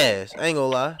ass. I ain't gonna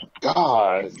lie.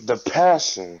 God, the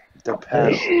passion.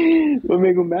 What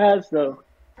make him ass though?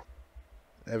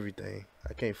 Everything.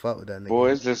 I can't fuck with that nigga.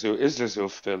 Boy, it's just your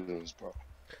feelings, bro.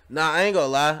 Nah, I ain't gonna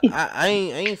lie. I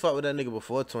ain't fuck with that nigga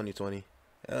before 2020.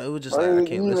 It was just like I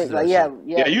can't listen to that shit.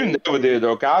 Yeah, you never did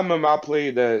though. Cause I remember I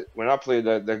played that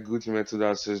Gucci Man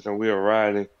 2006 and we were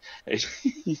riding. And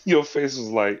your face was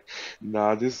like,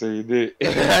 nah, this ain't it.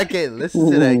 I can't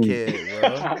listen to that kid,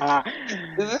 bro.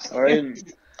 Or even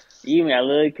got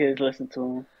little kids listen to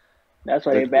him. That's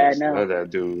why they bad now. Love that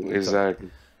dude,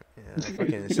 exactly. Yeah,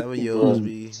 fucking 7-year-olds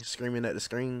be screaming at the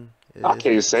screen. I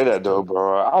can't say that though,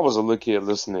 bro. I was a little kid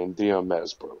listening to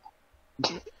DMX, bro.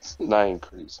 That ain't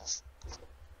crazy.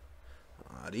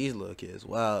 These little kids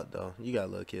wild though. You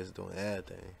got little kids doing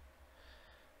everything.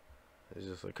 It's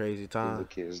just a crazy time. Little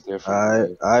kids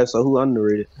different. All right. So who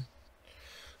underrated?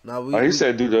 No, he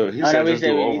said just do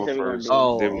over first.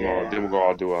 Then we go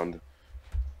all do under.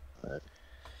 All right.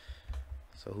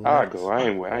 So who I go. I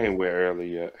ain't where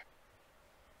early yet.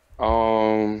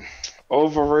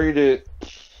 Overrated.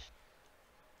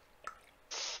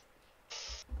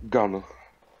 Gunna.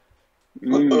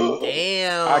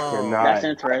 Damn. That's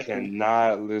interesting. I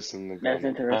cannot listen to Gunna. That's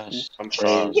interesting. I'm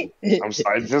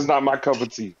sorry. It's just not my cup of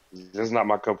tea. It's just not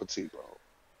my cup of tea, bro.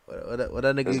 What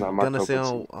that nigga gonna say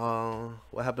on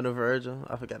What Happened to Virgil?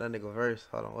 I forgot that nigga verse.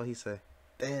 Hold on, what he say?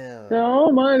 Damn.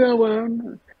 Oh my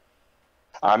god.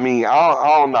 I mean,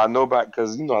 I don't know nobody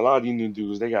because a lot of these new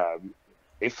dudes their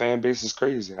fan base is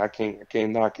crazy. I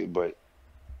can't knock it, but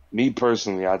me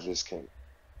personally, I just can't.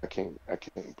 I can't.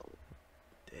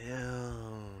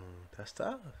 Damn, that's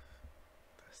tough.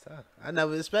 I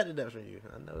never expected that from you.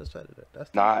 That's tough.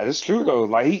 Nah, it's true though.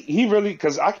 Like he really,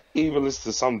 because I can even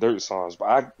listen to some Dirt songs,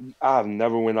 but I have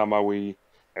never went on my way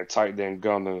and typed in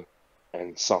Gunna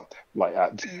and something. Like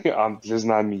I'm just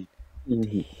not me.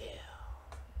 Damn,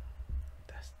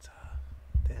 that's tough.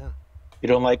 Damn. You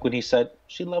don't like when he said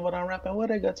she love when I'm rapping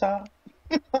with a guitar?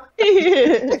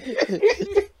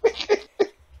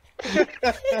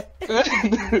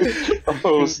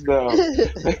 Oh snap!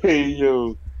 Hey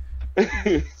yo.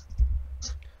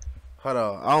 Hold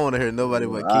on. I don't want to hear nobody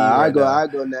but King I right now.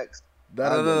 go next. No, I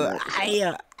no, go no, no. next.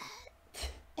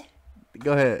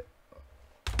 Go ahead.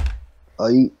 Oh,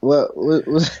 you what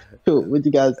what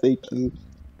you guys think, Keith?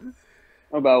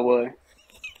 About what?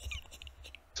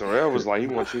 Terrell was like, he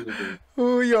wants you to do.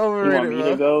 Ooh, you You want overrated, me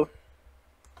bro. to go?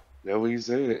 That's what he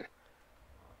said.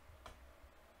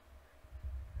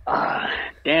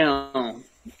 Damn.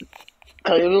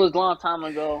 Cause if it was a long time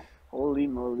ago, holy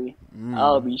moly,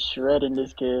 I'll be shredding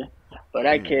this kid. But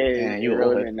that kid is Man, you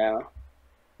irrelevant now.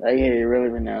 That kid is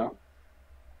irrelevant now.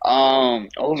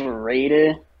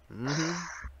 Overrated.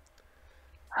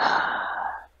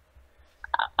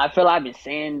 I feel I've been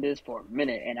saying this for a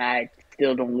minute, and I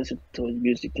still don't listen to his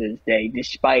music to this day,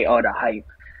 despite all the hype.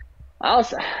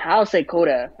 I'll say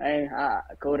Kodak.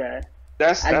 Kodak.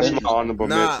 That's I my just- honorable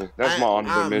mention. That's my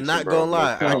honorable I'm mention, not bro. gonna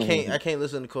lie. No I cap. can't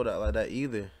listen to Kodak like that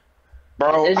either.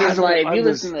 Bro, It's I just don't like if you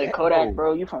listen to understand, Kodak,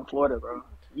 bro, you from Florida, bro.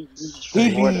 You just from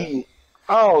He Florida. be,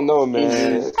 I don't know, He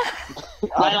man. just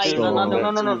I like feel no, on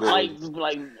that too, though.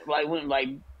 like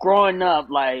when growing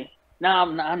up, like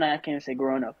I'm not I can't say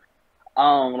growing up.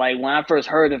 Like when I first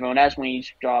heard of him, that's when he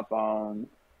dropped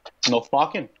No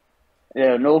flocking.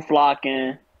 No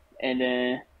Flocking, and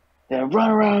then Run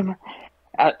Around.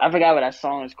 I forgot what that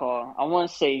song is called. I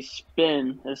want to say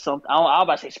Spin or something. I was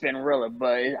about to say Spinnerilla,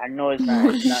 but I know it's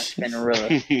not. It's not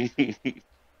Spinnerilla.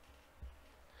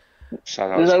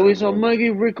 Shout out There's to always a Spinnerella. Muggy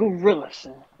Rickorillis,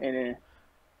 and then,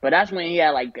 but that's when he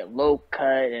had like the low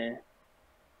cut, and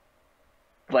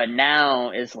but now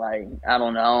it's like I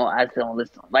don't know. I still don't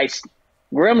listen. Like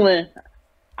Gremlin,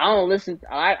 I don't listen.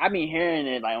 I been hearing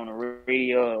it like on the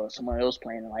radio or someone else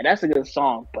playing it. Like that's a good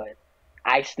song, but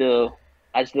I still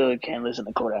can't listen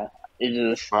to Kodak. It's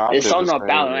just I it's feel the something same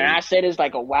about it. And way. I said this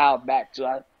like a while back too.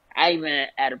 I even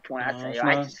at a point I say, yo,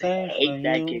 I just hate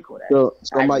that kid Kodak. So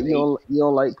I Mike, just you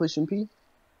don't like pushing P?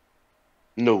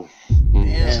 No.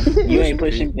 Damn, you ain't Pushing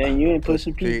pushing. Then you ain't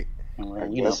pushing P. I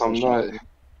guess I'm not.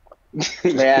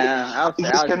 Yeah, I I was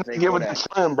just just cannot say get with the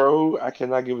Kodak. trend, bro. I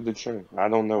cannot get with the trend. I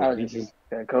don't I know. was just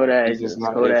Kodak He's is just just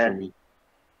not it for Kodak. me.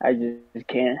 I just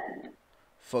can't.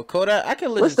 For Kodak, I can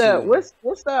listen What's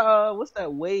that? to. What's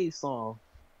that Waves song?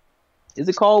 Is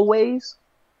it called Waves?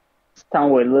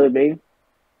 Talking with Lil Baby.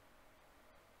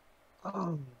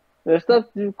 Oh, The stuff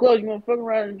too close, you gonna fuck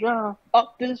around and drown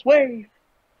up this way.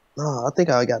 no, I think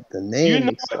I got the You name know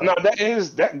mixed what? up. No,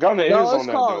 that Gunna is on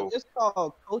that though. It's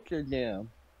called Culture Jam.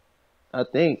 I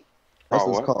think that's Oh,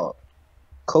 what it's what? called.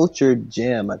 Culture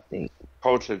Jam, I think.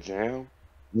 Culture Jam.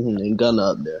 And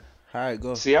Gunna up there. All right,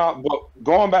 go. See, but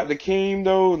going back to Keem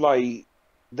though, like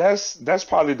that's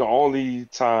probably the only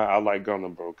time I like Gunna,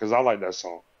 bro, because I like that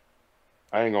song.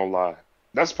 I ain't gonna lie.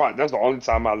 That's the only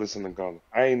time I listen to Gunna.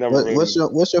 I ain't never really What's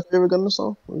your favorite Gunna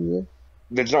song?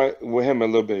 the joint with him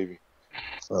and Lil Baby.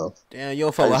 Oh. Damn, you don't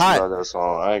I fuck with used to Hot. love that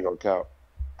song. I ain't gonna count.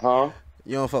 Huh?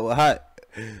 You don't fuck with Hot.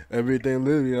 Everything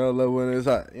litty, I love when it's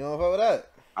hot. You don't fuck with that.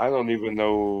 I don't even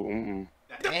know. Mm-mm.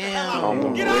 Damn. I don't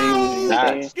know.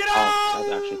 That's tough.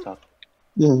 That's actually tough.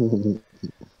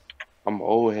 I'm an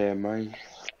old head, man.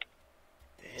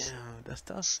 Damn, that's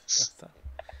tough. That's tough.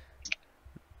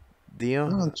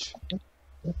 Dion.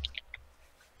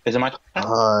 Is it my turn?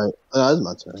 Alright. It's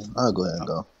my turn. I'll go ahead and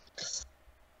go.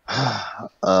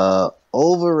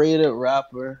 Overrated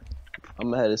rapper. I'm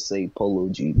gonna have to say Polo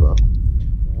G, bro.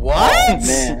 What? Oh,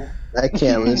 man. I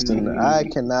can't listen. I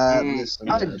cannot listen.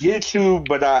 I to that. get you,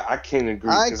 but I can't agree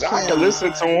because I can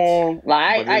listen to him.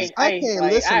 Like but it's- I can't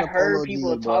listen I to heard Polo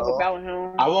people G, talk bro. about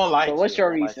him. I won't lie So to what's you.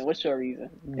 your I won't lie reason? to you. What's your reason?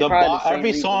 The Probably box. the same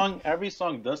Every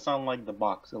song does sound like the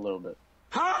box a little bit.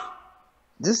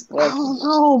 Just I What? don't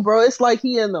know, bro. It's like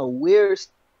he in a weird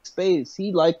space.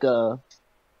 He like a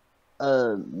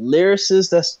lyricist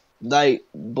that's like,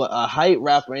 but a hype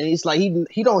rapper, and he's like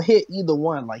he don't hit either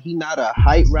one. Like he not a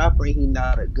hype rapper, and he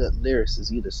not a good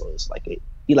lyricist either. So it's like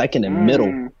he like in the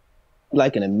middle. He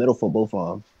like in the middle for both of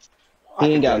them.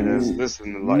 He ain't got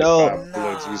listen to like no. 5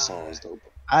 Polo G songs though.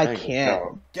 I ain't gonna can't.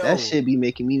 count. That shit be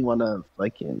making me wanna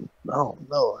fucking. I don't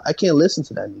know. I can't listen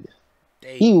to that nigga.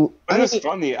 But it's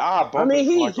funny. I bump it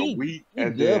for like a week,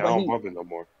 and good, then I but don't bump it no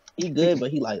more. He good,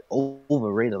 but he like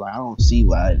overrated. Like I don't see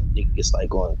why niggas like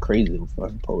going crazy with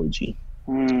fucking Polo G.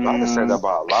 I can say that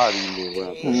about a lot of these new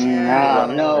rappers. Nah,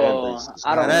 no,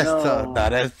 I don't that's know. tough.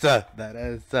 That's tough.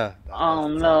 That's tough. I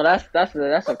don't know.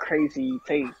 That's a crazy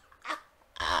take.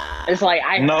 It's like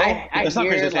I it's not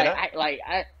crazy hear to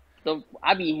say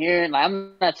I be hearing like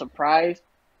I'm not surprised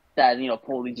that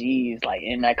Polo G is like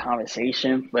in that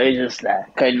conversation, but it's just that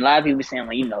because a lot of people saying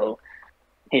like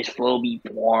his flow be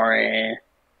boring.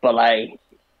 But like,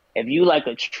 if you like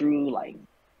a true like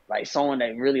someone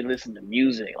that really listen to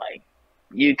music, like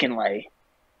you can like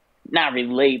not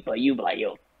relate, but you be like,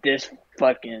 yo, this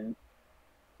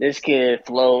kid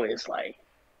flow is like,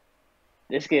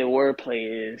 this kid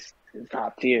wordplay is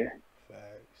top tier. Facts.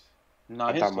 No,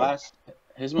 I thought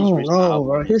his most recent album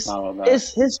bro. is not all bad.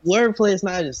 His wordplay is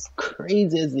not as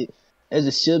crazy as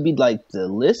it should be. Like to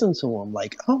listen to him,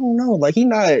 like I don't know, like he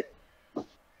not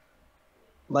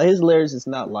like his lyrics is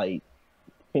not like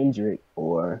Kendrick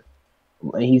or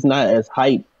he's not as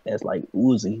hype as like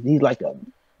Uzi. He's like a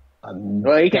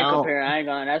well, you can't compare. I ain't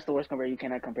gonna. That's the worst compare. You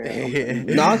cannot compare.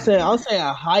 No, I'm saying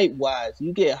hype wise.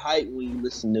 You get hype when you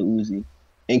listen to Uzi,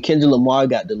 and Kendrick Lamar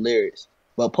got the lyrics,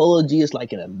 but Polo G is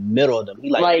like in the middle of them.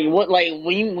 He like what? Like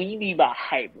when you mean by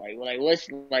hype, like what's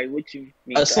like what you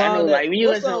mean? A I song know, that- like when you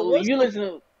what's listen, up- to, what's you up-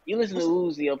 listen, you listen to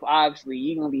Uzi, obviously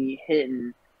you're gonna be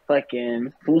hitting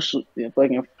fucking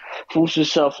Fusu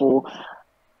Shuffle.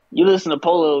 You listen to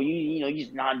Polo, you know you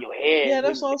just nod your head. Yeah,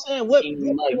 that's what I'm saying. What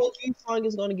Like- Polo G song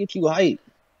is gonna get you hype?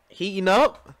 Heating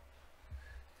up.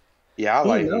 Yeah, I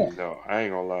like He him though. I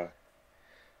ain't gonna lie.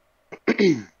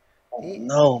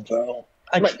 No, bro.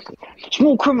 Like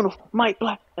Smooth Criminal, Mike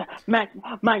Black,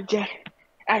 Mike Jack,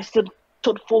 I still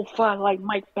to the 4-5 like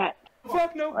Mike Bat.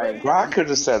 Fuck no. Like, Bro, I could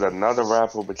have said another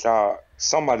rapper, but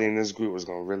somebody in this group was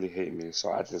gonna really hate me,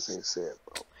 so I just ain't said,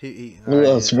 bro. Who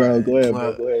else, bro? Go ahead,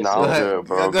 bro. Go ahead. Nah, Go I'm ahead. good,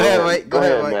 bro. Go ahead, Mike. Go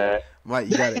ahead, Mike. man. Mike,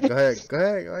 you got it. Go ahead. Go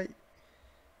ahead,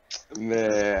 Mike.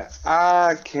 Man,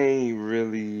 I can't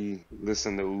really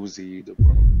listen to Uzi either,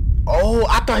 bro. Oh,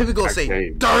 I thought he was gonna I say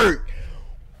can't. dirt.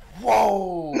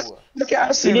 Whoa. I can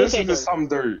actually He did listen say to dirt. some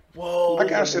dirt. Whoa. I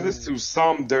can actually listen to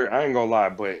some dirt. I ain't gonna lie,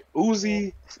 but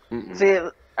Uzi, see,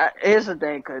 here's the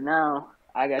thing, cause now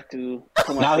I got to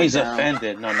put my Now foot he's down.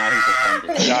 offended. No, now he's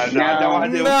offended. nah, I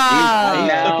do. Nah. He took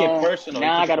Now, it personal.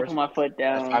 now He I took gotta it put my foot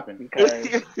down happened.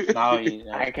 because Now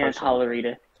I can't tolerate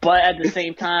it. But at the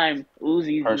same time,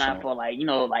 Uzi's Personal. not for like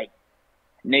like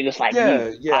niggas like Yeah,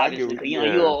 you, yeah, I obviously. get- 'Cause, yeah.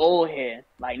 you're an old head.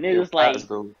 Like niggas like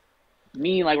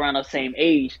me, like around the same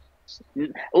age.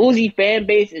 Uzi fan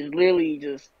base is literally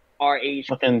just our age.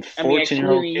 Fucking I mean, 14-year-old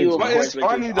excluding kids. you, of But course, it's which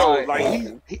funny is though, our like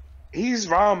age. he's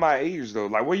around my age though.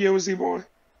 Like what year was he born?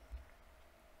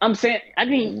 I'm saying, I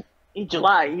think in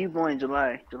July. He's born in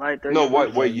July. July 30th. No,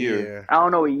 what year? I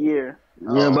don't know what year.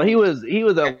 Yeah, but he was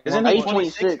at Isn't one he He's point-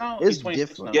 26 26. now? It's He's 26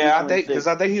 different. now. Yeah, I He's think 26. because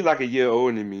I think he's like a year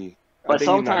older than me. I But think he's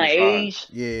sometimes 95. age,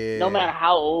 Yeah. no matter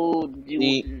how old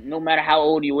no matter how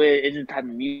old you is the type of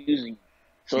music.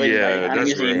 So it's Yeah, like I'm that's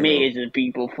usually real. amazing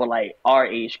people for like our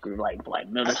age group, like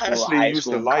middle I school, actually high used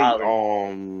school, to like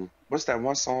college. what's that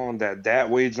one song that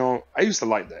way joint? I used to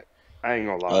like that. I ain't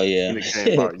gonna lie. Oh, yeah. When it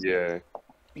came out, yeah.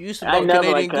 You used to I know never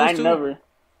Canadian Goose too?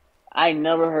 I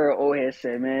never heard old head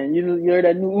say, man, you heard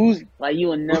that new Uzi. Like you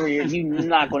will never hear you're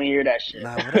not gonna hear that shit.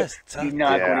 Nah, but that's tough. You're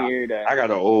not Yeah, gonna hear that. I got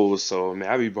an old soul, man.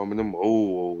 I be bumping them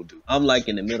old dudes. I'm like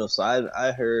in the middle, so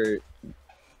I heard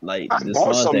like I the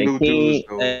bought songs some that new King.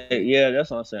 dudes, though. Yeah, that's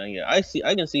what I'm saying. Yeah,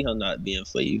 I can see him not being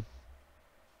for you.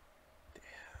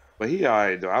 But he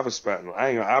alright though. I respect him.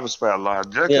 I respect a lot.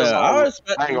 Just 'cause Yeah, I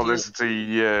respect. I ain't gonna Polo G. listen to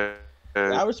you. Yeah.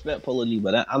 I respect Polo G,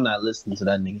 but I'm not listening to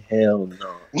that nigga. Hell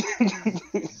no.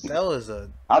 That was a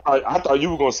I thought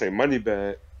you were gonna say money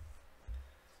bag.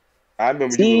 I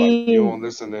remember you were like you don't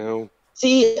listen to him.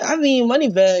 See, I mean,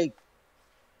 Moneybag.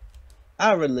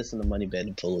 I would listen to Moneybag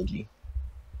and Polo G.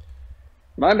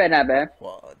 My bad, not bad.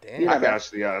 well, I damn. not can bad.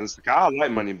 actually honestly, I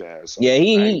like money bag. So Yeah, I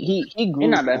he He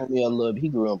not bad. on me a little. He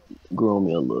grew on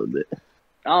me a little bit.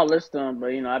 I don't listen to him, but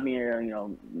I've been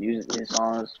hearing, music, his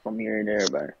songs from here and there,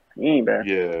 but he ain't bad.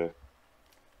 yeah.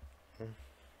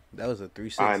 That was a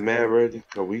 360. All right, man, ready?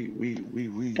 Cause we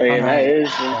Hey, that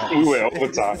is. we went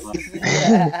overtime.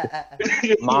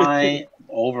 My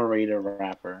overrated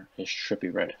rapper is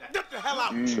Trippie Redd.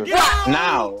 Mm.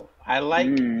 Now, I like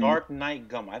Mm. Dark Knight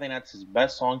Gum. I think that's his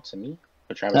best song to me.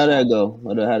 For Travis How'd that Scott. go?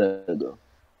 How'd that go?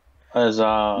 As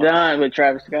Done with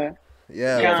Travis Scott.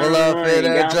 Yeah, Got pull up money, in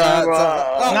a got drop.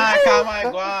 money.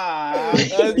 Oh, That's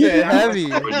that's it, heavy.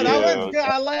 But that yeah. was good.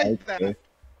 I like Okay. that.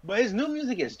 But his new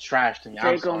music is trash to me.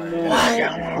 I'm Take on sorry. more.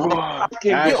 I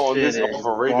can That be on this shit is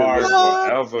overrated garbage. list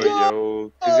forever,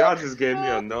 yo. Cause y'all just gave me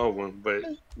another one, but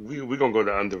we gonna go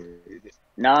to underrated.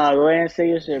 Nah, go ahead and say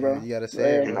your shit, bro. You gotta Go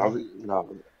say it, ahead. bro.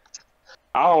 No,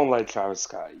 I don't like Travis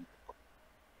Scott.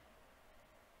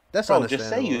 That's Bro, just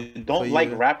say you understandable. don't For like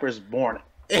you. rappers born.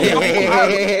 Bro,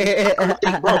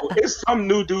 it's some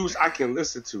new dudes I can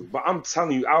listen to, but I'm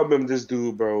telling you, I remember this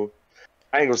dude, bro.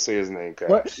 I ain't gonna say his name, cause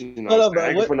What? you know, Hold up, what I'm saying? I bro.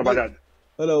 ain't gonna put nobody out.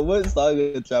 Hold on, what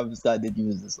song of Travis Scott did you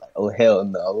was just like, oh hell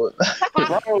no?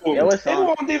 Bro, Yeah, what it song?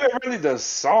 wasn't even really the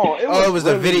song. It Oh, it was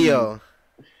the really, video.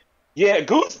 Yeah,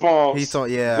 Goosebumps. He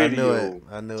told, yeah, video.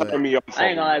 I knew Turned it. me off. I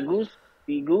ain't gonna lie,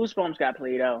 Goosebumps got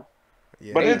played out.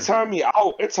 Yeah. But it turned me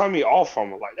out. It turned me off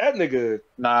from it. Like that nigga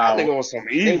on some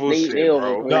evil shit, they bro.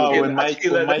 overplayed No, it. when I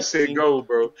can't let that shit seen, go,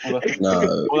 bro. No.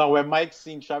 Hold on, when Mike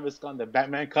seen Travis Scott in the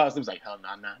Batman costume, he was like, hell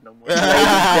nah, no more.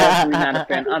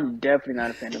 I'm definitely not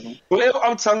a fan of him. But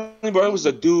I'm telling you, bro, it was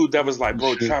a dude that was like,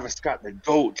 bro, Travis Scott, the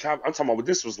GOAT. I'm talking about what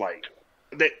this was like.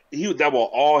 That was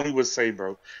all he would say,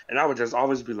 bro. And I would just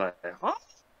always be like, huh?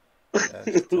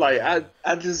 Like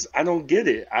I don't get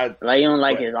it. Like you don't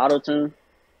like his auto tune?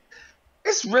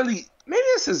 It's really maybe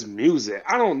it's his music.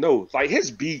 I don't know. Like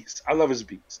his beats. I love his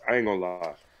beats. I ain't gonna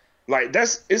lie. Like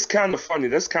it's kind of funny.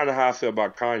 That's kind of how I feel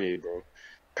about Kanye, bro.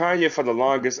 Kanye for the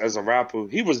longest as a rapper,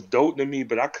 he was dope to me,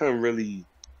 but I couldn't really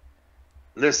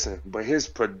listen. But his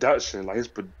production, like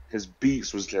his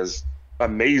beats, was just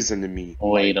amazing to me.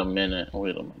 Wait a minute.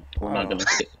 We're not gonna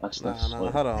say Nah,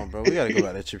 hold on, bro. We gotta go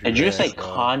back to Trippie. Did you Redd, say bro.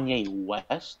 Kanye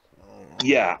West?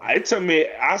 Yeah, it took me.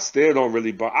 I still don't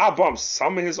really bump. I bump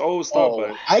some of his old stuff,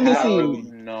 but I can not see. really.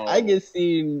 No. I can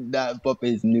see not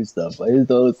bumping his new stuff, but his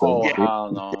old stuff. Oh, Yeah.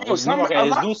 hell no. Bro, His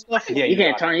new stuff? Yeah, You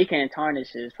can't tarnish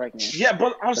his fucking. Yeah,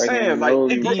 but I'm Fucking saying like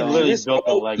Rolling it grew, Stone. literally his built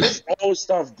a legacy. old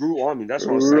stuff grew on me. That's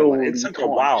what I'm saying. Like, it Rolling took a Stone.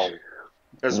 while.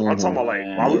 Because I'm talking about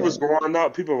like while we was growing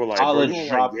up, people were like, bro, College you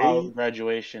don't like dropout, Ye?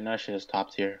 graduation, that shit is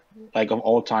top tier. Like of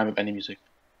all time of any music.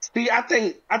 See, I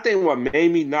think what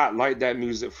made me not like that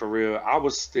music for real, I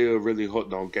was still really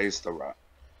hooked on gangster rap.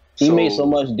 He made so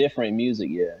much different music,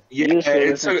 yeah. Yeah, You still it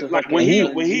listen took to like fucking when he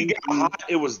Young got Jeezy. hot,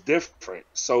 it was different.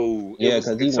 So Yeah, it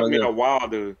 'cause he took me wasn't- a while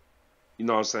to, you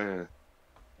know what I'm saying?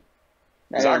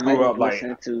 I 'Cause I grew up like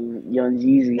listening to Young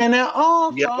Jeezy. And it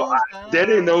all yeah, they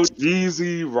didn't know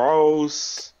Jeezy,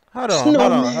 Ross. Hold on.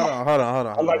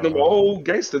 I like them old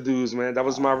gangster dudes, man. That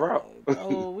was my route.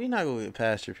 Bro, we not gonna get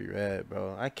past Trippie Redd,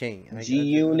 bro. I can't. I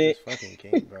G-Unit. just fucking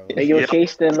can't, bro. Hey, you a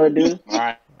case then, little dude?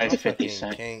 Alright, I 50 fucking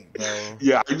Cent. can't, bro.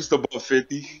 Yeah, I used to bought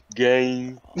 50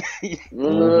 game.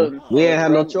 Look, We ain't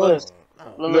have no choice.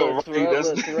 Look,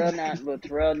 that's-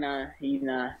 Terrell now, he's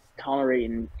not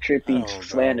tolerating Trippie Oh,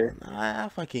 slander. bro. I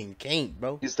fucking can't,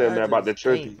 bro. You said that about the just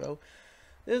can't, Trippie. bro.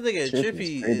 This nigga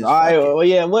Trippie is. All right, fucking- well,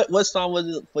 yeah. What song was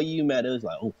it for you, Matt? It was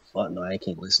like, oh fuck no, I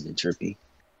can't listen to Trippie.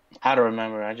 I don't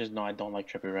remember. I just know I don't like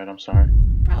Trippie Redd. I'm sorry.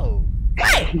 Bro.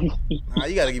 Nah,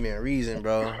 you gotta give me a reason,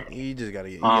 bro. You just gotta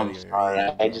give me a I'm reason. sorry.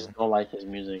 I bro. just don't like his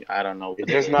music. I don't know.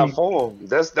 It's just not for him.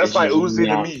 That's It's like just Uzi to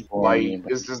not me. for Like me,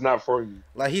 bro. it's just not for you.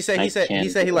 Like he I said can't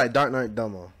he do it. like Dark Knight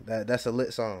Dumbo. That's a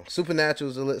lit song. Supernatural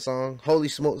is a lit song. Holy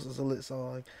Smokes is a lit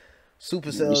song.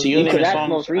 Supercell. You see, you name the That's songs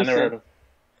most I never recent. heard of.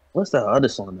 What's that other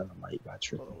song that I like by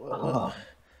Trippie? Oh.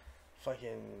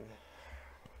 Fucking.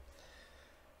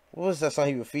 What was that song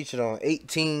he was featured on?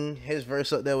 18. His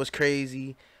verse up there was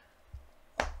crazy.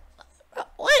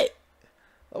 What?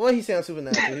 What he said on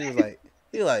Supernatural?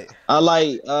 He like. I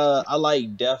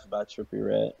like Death by Trippie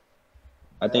Redd.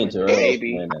 I think Terrell was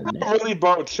Maybe. playing that I name. don't really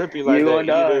bought Trippie like You that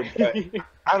gonna either. die. But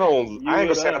I ain't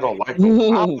gonna say I don't like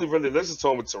him. I only really listen to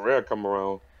him with Terrell come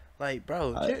around. Like,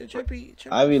 bro, Trippie.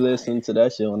 I be listening to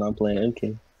that shit when I'm playing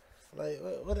MK. Like,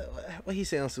 what he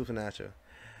say on Supernatural?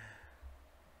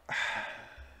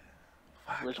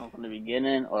 Which one from the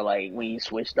beginning or like when you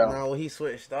switched up? No, when he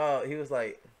switched up, he was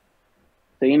like,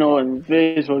 So you know what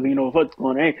this was, you know what's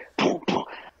going on.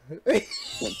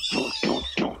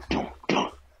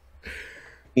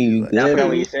 You Like, I good? forgot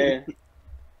what he said.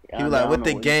 he was like, with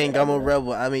the gang, I'm a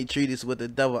rebel. I make treaties with the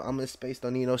devil. I'm in space,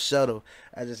 don't need no shuttle.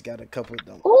 I just got a couple of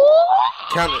them.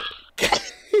 Count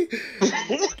it.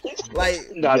 Like,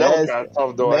 Nah, that was kind of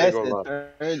tough though. I ain't gonna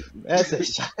lie. That's a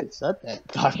shut that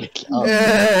garbage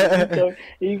up.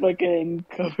 He fucking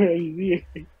covered his ear.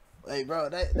 like, bro,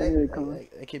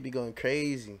 that kid be going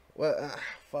crazy. What?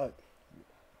 Fuck.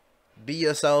 Be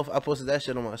yourself. I posted that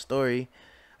shit on my story.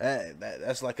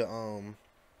 That's like a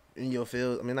in your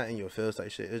field. I mean, not in your field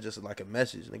type shit. It's just like a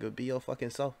message, nigga. Be your fucking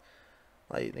self.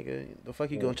 Like, nigga, the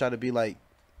fuck you gonna try to be like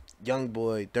Young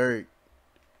Boy, Dirk,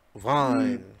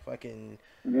 Vaughn, fucking.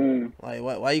 Like,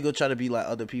 why you go try to be like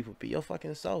other people? Be your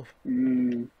fucking self.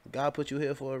 God put you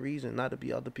here for a reason, not to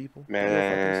be other people. Be your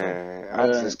fucking self. Man, I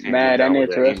just can't Man, get that down nigga with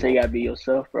Terrell that say you gotta be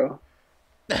yourself, bro.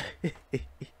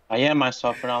 I am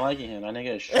myself for not liking him. That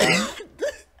nigga is shit.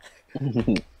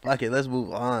 Fuck it, let's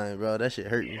move on, bro. That shit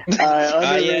hurt me.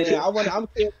 Yeah. I'm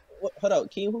clear. Hold up,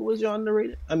 King. Who was your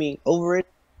underrated? I mean, overrated.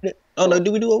 Oh no,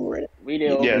 do we do overrated? We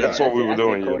did. Yeah, that's what we were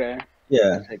doing. Kodak.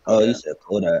 Yeah. Oh, you said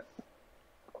Kodak.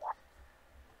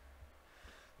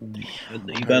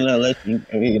 You gotta let you.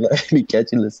 I mean, let me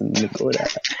catch you listening to Kodak.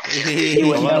 He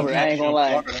would never. I ain't gonna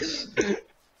lie. The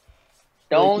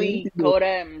Like, only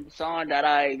Kodak song that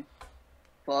I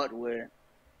fucked with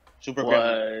Super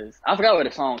Grandma. was I forgot what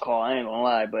the song called. I ain't gonna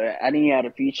lie, but I think he had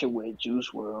a feature with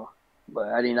Juice World. But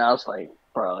I think that was like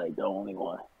probably like the only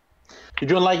one. You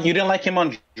didn't like him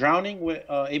on Drowning with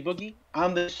A Boogie?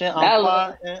 I'm the shit. That I'm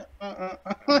was-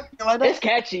 fine. You like that? It's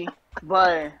catchy,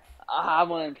 but I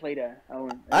wouldn't play that.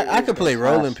 I could play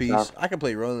Rolling That's Piece. tough. I could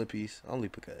play Rolling Piece. Only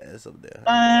because that's up there.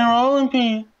 Rolling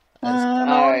Pin.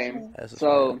 Alright, That's a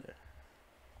so fire there.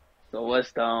 so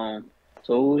what's the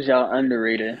so who's y'all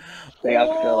underrated? Like I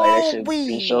feel like that should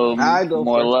be show I go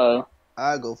more first. love.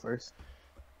 I go first.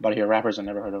 About to hear rappers I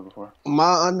never heard of before.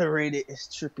 My underrated is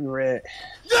Trippie Redd.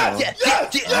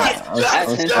 That's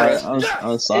interesting.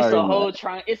 I'm sorry. It's a man. whole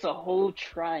It's a whole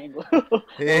triangle.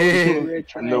 Yeah.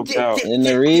 No doubt. And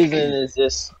the reason is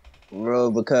just, bro,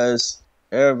 because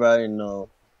everybody know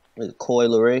Coi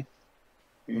Leray.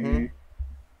 Mm-hmm.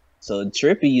 So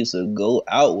Trippie used to go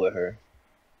out with her,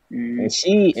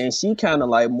 Mm-hmm. and she kind of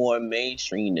like more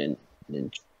mainstream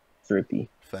than Trippie.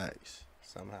 Facts.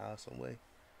 Somehow, some way.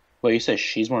 Wait, you said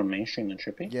she's more mainstream than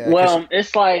Trippie? Yeah. Well,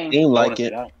 it's like Seem I like wanna see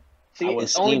it. that. see, would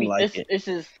it's only seem like it. this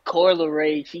is Coi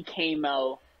Leray. She came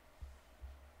out.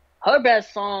 Her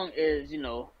best song is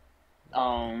No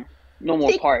More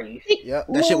Parties. Yep.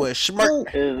 That shit was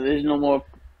smart. There's no more.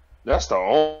 That's the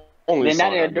only Then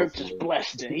song that I nigga know Dirk from just her.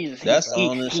 blessed it. That's the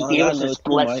only He song gave I us know his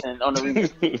too, Mike. blessing on the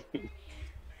remix.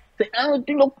 Say, I don't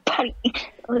do no party. I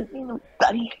don't need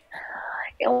nobody.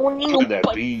 I don't need Look at that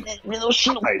nobody. beat. We don't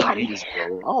see I like nobody. beats, bro.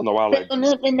 I don't know why I like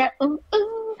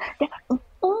beats.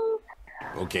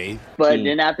 Okay. But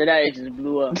then after that, it just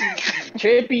blew up.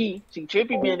 Trippie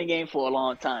been in the game for a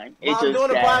long time. It's I'm just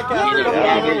doing a that podcast. he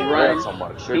had his That's run. talking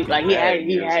about He, Trippie like he mad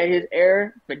years had ago. his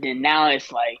era, but then now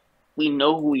it's like we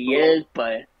know who he is,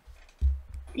 but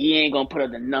he ain't gonna put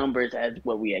up the numbers as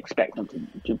what we expect him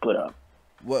to put up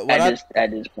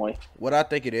at this point. What I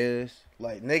think it is,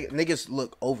 like niggas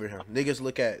look over him. Niggas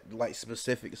look at like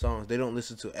specific songs. They don't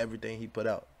listen to everything he put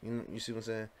out. You see what I'm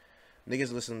saying?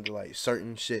 Niggas listen to like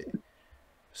certain shit.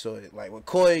 So like with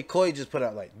Coi just put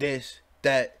out like this,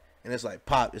 that, and it's like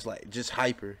pop. It's like just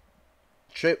hyper.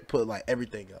 Trip put like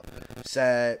everything out.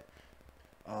 Sad,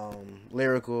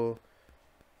 lyrical,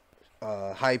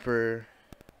 hyper.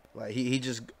 Like he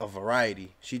just a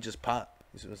variety. She just pop.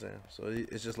 You see what I'm saying? So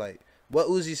it's just like what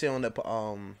Uzi said on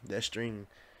that stream.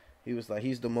 He was like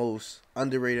he's the most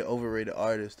underrated, overrated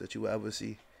artist that you will ever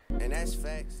see. And that's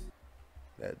facts.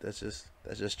 That's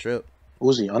just Trip.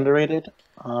 Was he underrated?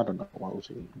 I don't know. Why was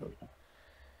he underrated?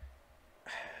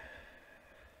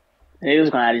 They was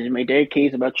gonna have to just make their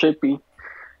case about Trippie.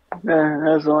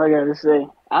 That's all I gotta say.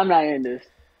 I'm not in this,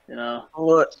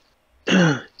 What?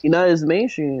 He not as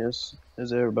mainstream as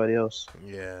everybody else.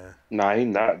 Yeah. Nah, he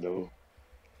not though.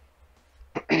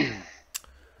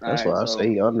 That's why I say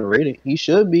he underrated. He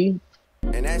should be.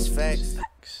 And that's facts.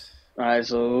 All right,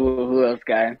 so who else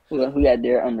got who got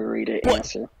their underrated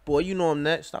answer? Boy, you know I'm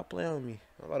next. Stop playing with me.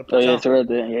 I'm about to Oh put yeah, y'all. it's right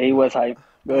there. Yeah, he was hype.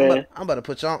 Go ahead. I'm about to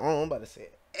put y'all on. I'm about to say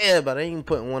it. Everybody ain't even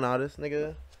putting one artist,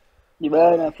 nigga. You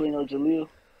better not play no Jaleel.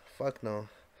 Fuck no.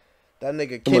 That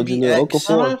nigga Talking about Kimby Jaleel X.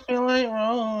 Okafor. I feel like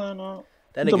rolling up.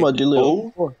 That You talking about nigga.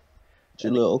 Jaleel Okafor?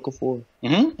 Jaleel Okafor.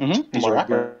 He's a My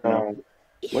rapper. God.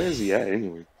 Where is he at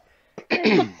anyway?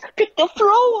 Pick the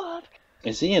throw up.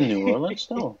 Is he in New Orleans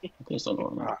still? I think he's in New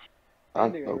Orleans. I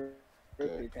That know. nigga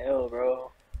ripped as hell,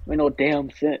 bro. Make no damn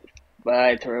sense. But all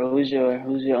right, Terrell, who's your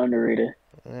underrated?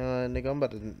 Nigga, I'm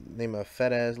about to name a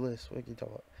fat ass list. What you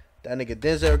talking about? That nigga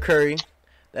Denzel Curry.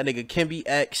 That nigga Kimby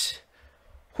X.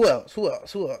 Who else?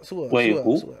 Wait,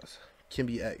 who?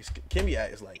 Kimby X. Kimby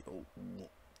X is like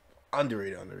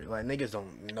underrated. Like niggas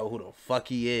don't know who the fuck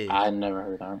he is. I never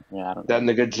heard of him. Yeah, I don't That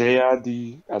know. nigga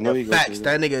JID. I know he goes Facts. to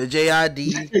That nigga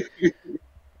JID.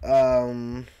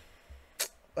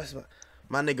 What's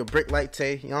my nigga Brick Light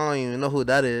Tay? Y'all don't even know who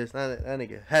that is. That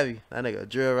nigga heavy. That nigga a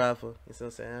drill rapper. You see what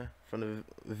I'm saying? From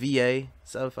the VA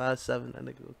 757. That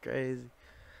nigga go crazy.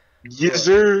 Yes,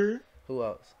 sir. Who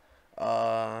else?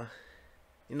 I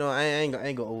ain't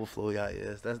gonna overflow y'all.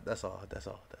 Yes, that's all.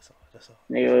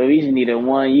 Nigga, we just needed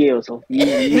 1 year or so.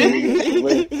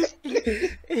 It's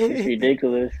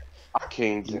ridiculous. I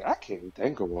can't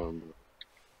think of one, bro.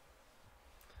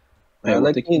 Man,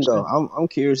 let King go. I'm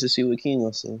curious to see what King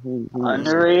gonna say. Who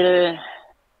Underrated.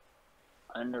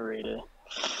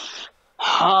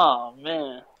 Oh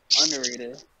man,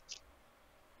 underrated.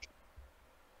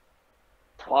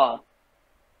 Wow.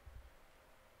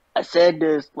 I said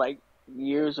this like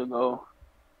years ago.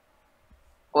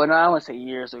 Well, no, I wouldn't say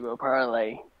years ago. Probably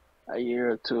like A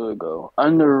year or two ago.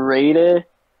 Underrated?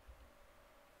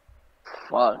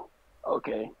 Fuck.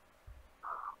 Okay.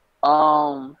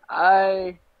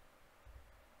 I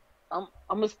I'm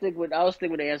gonna stick with I'll stick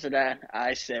with the answer that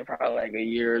I said probably like a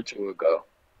year or two ago.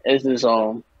 It's this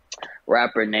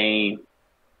rapper named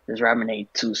this rapper named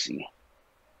Tusi.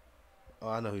 Oh,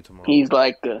 I know who you're talking about. He's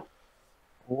like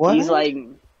What? he's like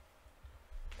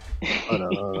Hold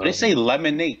on, hold on. They say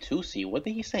lemonade Tusi. What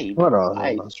did he say? Hold on, I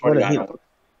hold on. swear to What God, I he- know.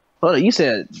 Hold on, you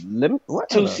said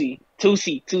what? Hold on.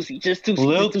 Tusi, just Tusi,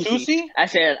 Lil just Tusi. Tusi? I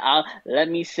said, let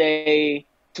me say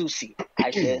Tusi.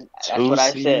 I said that's what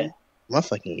I said. My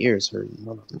fucking ears hurting.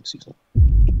 Hold on, let me see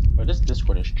something. Bro, this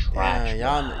Discord is trash. Damn, bro.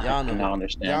 y'all I know cannot who,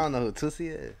 understand. y'all know who Tootsie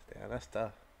is. Damn, that's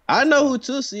tough. I know who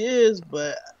Tusi is,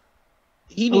 but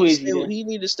he Who need to is he stay. then? He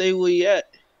need to stay where he at.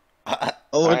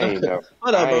 Oh, I no. ain't never,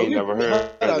 Hold on, I bro. ain't never heard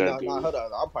Hold on, that dude. hold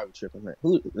on. I'm probably tripping, man.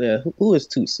 Who is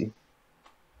Tusi?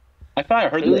 I thought I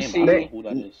heard the name, but I don't know who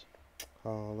that is.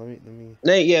 Oh, let me.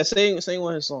 Nate, yeah, sing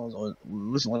one of his songs. Or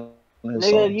which one of his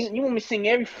Nigga, songs? you want me to sing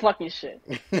every fucking shit.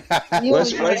 You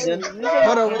What's want me to sing then? every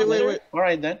Hold on, wait. All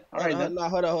right then. All right then. No,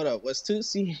 hold on. Was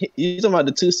Tusi? You talking about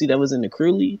the Tusi that was in the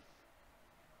crew league?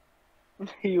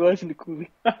 He wasn't the coolie.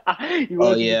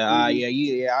 Oh yeah,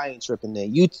 I ain't tripping there.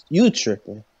 You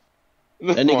tripping?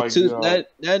 That Oh nigga my Tusi, God.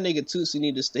 that nigga Tusi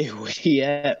need to stay where he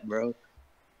at, bro.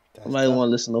 That's Nobody tough. want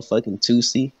to listen to no fucking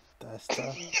Tusi. That's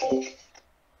tough.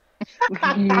 What's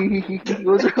wrong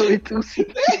with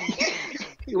Tusi?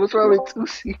 What's wrong with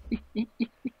Tusi?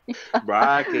 Bro,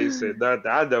 I can't say nothing.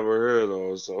 I never heard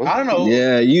of, so. I don't know.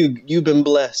 Yeah, you've been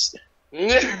blessed.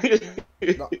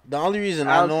 The only reason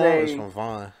I I'll know him is say- from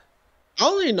Vaughn. I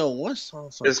only know one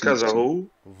song from It's because of Tusi. who?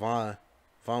 Vaughn.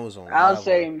 Vaughn was on I'll Live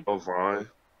say, One. Oh, fine.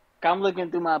 I'm looking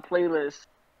through my playlist.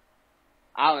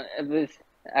 I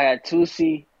got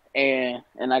Tusi and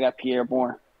I got Pierre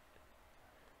Bourne.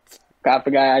 I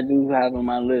forgot I do have on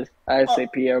my list. I say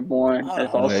Pierre Bourne. Hold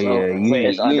That's on. also Wait,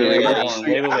 it's Pierre underrated.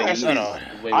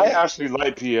 Bourne. Wait. I actually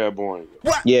like Pierre Bourne.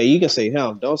 Yeah, you can say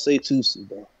him. Don't say Tusi,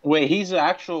 bro. Wait, he's an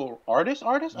actual artist? I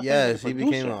thought Yes, he he was a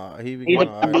became producer. he He's became a an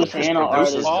artist. producer and an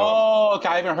Producers, artist. Oh, okay.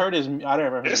 I haven't heard his. I never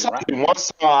heard It's his rap. only one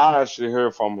song I actually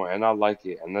heard from him, and I like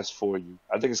it, and that's For You.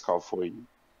 I think it's called For You.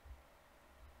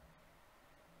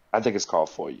 I think it's called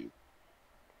For You.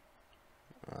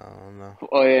 I don't know.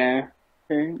 Oh yeah.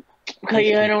 Cause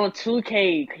you heard on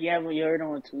 2K. You heard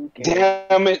on 2K.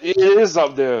 Damn it, it is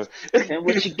up there. Then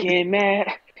what you get mad?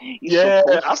 You Yeah,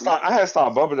 supposed to. I had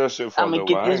started bumping that shit for a I'ma little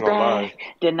get while. I this ain't gonna lie. bag.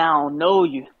 Then I don't know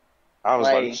you. I was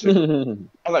like, Like, this shit.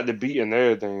 I like the beat and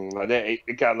everything. Like that,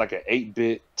 it got like an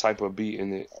 8-bit type of beat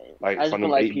in it, like I just from feel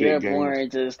them like 8-bit Pierre games. Bourne is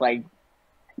just like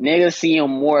niggas see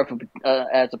him more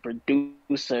as a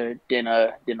producer than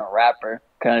a rapper.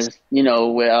 Cause you know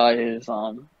with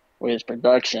his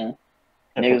production,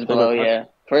 niggas be like, oh yeah.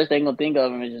 First thing gonna think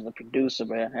of him is just a producer,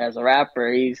 but as a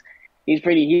rapper, he's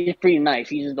pretty nice.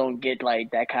 He just don't get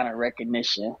like that kind of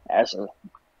recognition as a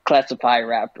classified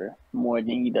rapper more than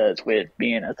he does with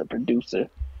being as a producer.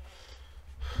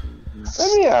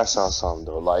 Let me ask y'all something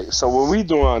though. Like, so when we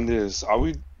doing this,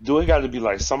 do it got to be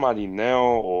like somebody now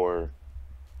or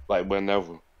like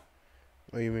whenever?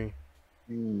 What do you mean?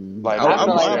 Like, I'm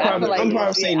whenever.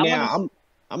 probably say I'm now. gonna-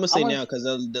 I'm gonna say now because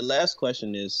the last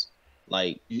question is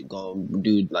like you gonna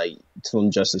do like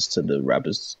some justice to the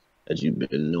rappers that you've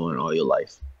been knowing all your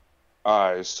life.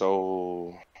 All right,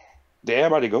 so did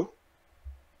everybody go?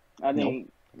 I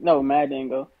think no, Matt didn't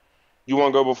go. You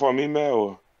want to go before me, man?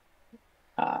 Or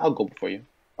I'll go before you.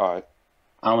 all right,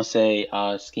 I'm gonna say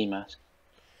Ski Mask.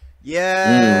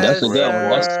 Yeah, that's a good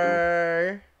one.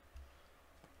 sir.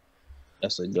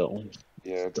 That's a good one.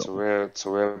 yeah.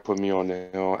 Terrell put me on there.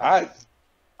 You know, I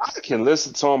can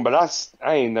listen to him, but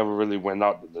I ain't never really went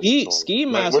out to listen to him. Ski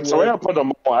Like, Mask when Terrell word, put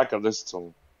him on, I can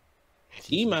listen to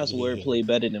Ski Mask wordplay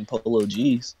better than Polo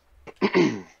G's.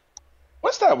 him.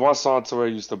 What's that one song Terrell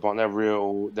used to bump?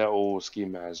 That old Ski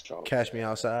Mask joint. Catch Me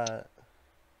Outside.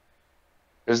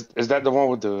 Is that the one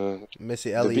with the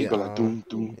Missy the beat Elliott. go like doom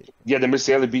doom? Yeah, the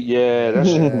Missy Elliott beat. Yeah, that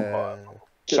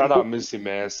shit. Shout out Missy,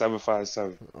 man.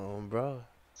 757. Bro.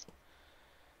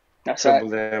 That's right.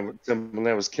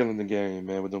 Timberland was killing the game,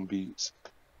 man, with them beats.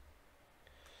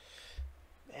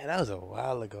 Man, that was a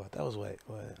while ago. That was what?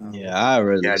 Yeah, I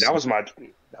really. Yeah, that was my.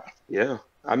 Yeah,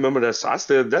 I remember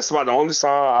that. That's about the only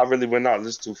song I really went out and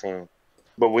listened to from him.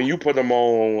 But when you put them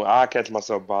on, I catch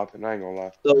myself bopping. I ain't gonna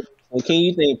lie. So can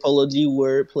you think Polo G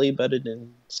wordplay better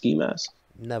than Ski Mask?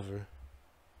 Never.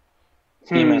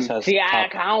 Ski Mask has See, I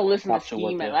don't listen to top two Ski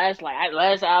work Mask. there.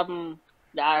 Last album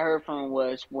that I heard from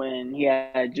was when he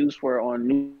had Juice WRLD on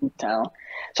Newtown.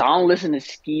 So I don't listen to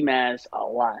Ski Mask a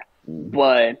lot.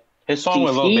 But His song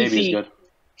with Lil Baby is good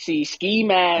See, Ski on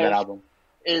that Mask album.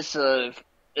 is a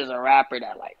rapper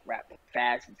that like rapping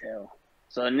fast as hell.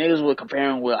 So niggas would compare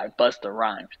him with like Busta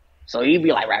Rhymes. So he'd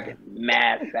be like rapping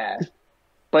mad fast,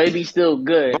 but it'd be still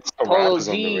good. Busta Polo Rhymes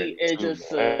is G underrated is too,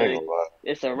 just man. I ain't gonna lie.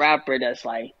 it's a rapper that's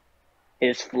like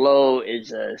his flow is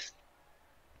just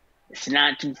it's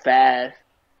not too fast.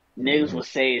 Niggas will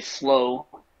say it's slow,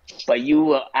 but you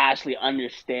will actually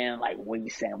understand like what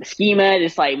he's saying. But Ski Man,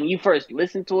 it's like when you first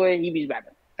listen to it, he be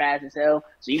rapping fast as hell.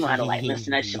 So you gonna have to like listen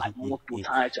to that shit like multiple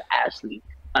times to actually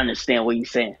understand what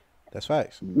he's saying. That's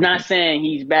facts. Not saying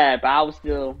he's bad, but I would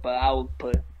still go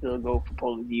for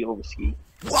Polo G over Ski.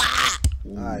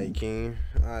 Alright, King.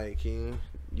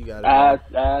 You got it, I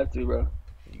bro. have to, bro.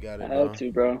 You got I it, bro. have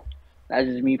to, bro. That's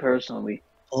just me personally.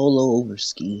 Polo over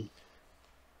Ski.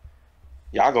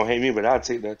 Y'all gonna hate me, but I'll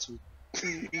take that too.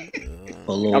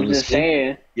 Polo I'm over just Ski.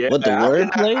 saying. Yeah, What, the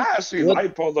wordplay? I actually What-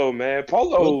 like Polo, man.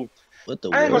 Polo. What the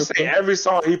I ain't gonna say wordplay? every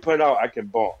song he put out I can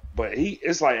bump, but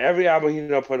it's like every album he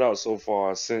done put out so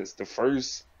far since the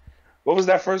first. What was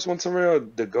that first one, Terrell?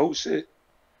 The goat shit.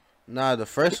 Nah, the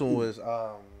first one was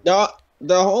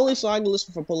The only song I can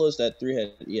listen for Polo is that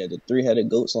the 3-headed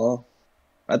goat song.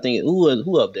 I think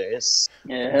who up there? It's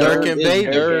Yeah, Dirk and it's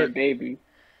Baby. Dirk. and Baby.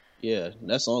 Yeah,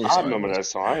 that's the only I song. remember that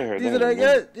song. I ain't heard these that. are in a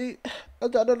that minute. good. I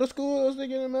got out of school. I was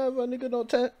thinking, man, if a nigga don't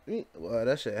tap me. Well,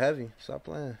 that shit heavy. Stop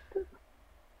playing.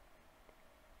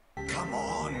 Come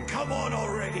on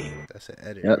already. That's an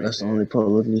edit. Yeah, right that's the there. only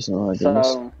Polo song I can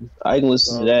listen. I can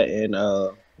listen to that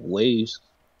and Waves.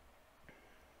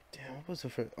 Damn, what was the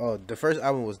first? Oh, the first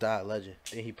album was Die Legend.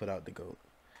 Then he put out the GOAT.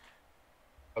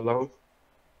 Hello.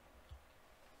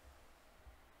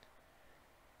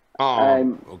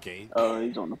 Okay. Oh,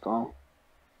 he's on the phone.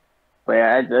 But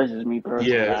yeah, that's just me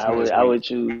personally. Yeah, it's I would next I week. would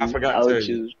choose I forgot I to would tell you.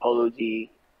 choose Polo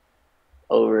G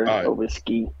over All right.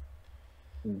 Ski.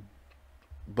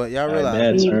 But y'all All right, realize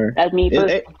Mad's turn. That's me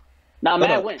first. It- Nah, hold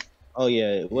Matt up. wins. Oh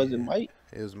yeah, was it Mike?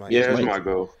 it was my Yeah, it's Mike. my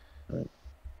go. Right.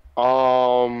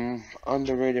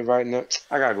 Underrated right now.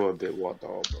 I gotta go a bit Walk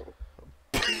Dog,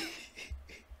 bro.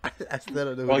 I still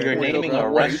don't know. Well, who you're that is, naming bro. a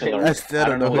wrestler. I still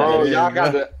don't know who Bro, that is, y'all bro.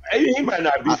 gotta. He might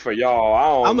not be for y'all. I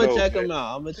don't know. I'm gonna check man. him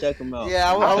out. I'm gonna check him out.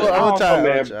 Yeah, I I'm don't gonna try. know, I'm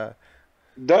man. try.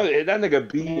 That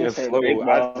nigga B Yeah, and say Flow, Big I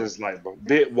Bob. just like, bro.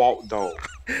 Bit Walk Dog.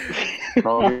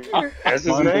 Bro, That's his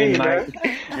Monday name, night.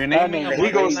 man. You're naming a He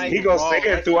Monday goes, night he goes Raw say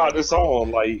it throughout the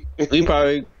song, like. We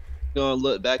probably gonna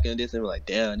look back in this and be like,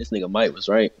 damn, this nigga Mike was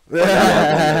right. Y'all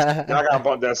gotta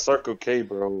bump that Circle K,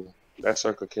 bro. That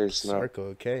Circle K snap.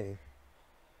 Circle K.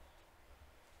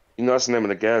 You know that's the name of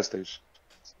the gas station.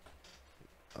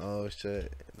 Oh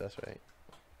shit, that's right.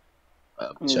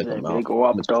 Check him out. Big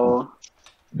Wop Dog.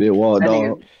 Big Wall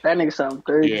Dog. That nigga sound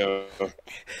 30. Yeah.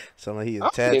 Sound like he a I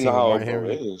tag don't team know with how Martin bro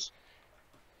Henry. is.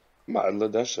 I might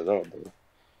look that shit up, bro.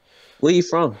 Where you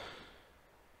from?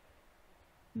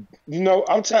 You know,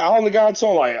 I only got to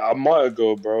him like a month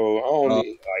ago, bro. I only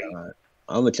like. Alright.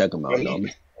 I'm gonna check him out. But though.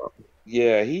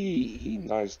 yeah, he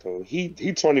nice though. He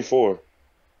 24.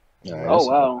 Alright, Oh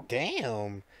wow.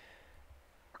 Damn.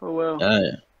 Oh well.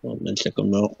 Yeah, I'm gonna check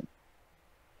him out.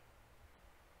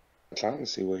 I'm trying to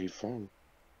see where he from.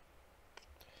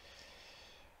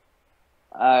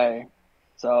 Alright.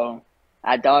 So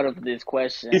I thought of this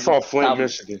question. He from Flint, Probably-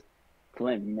 Michigan.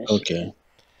 Flint, Michigan. Okay.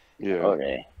 Yeah.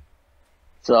 Okay.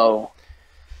 So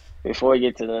before we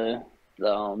get to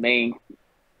the main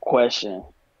question,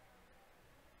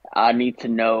 I need to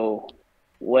know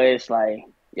what is like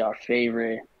your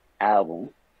favorite album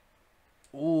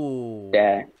Ooh.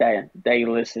 that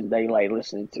you like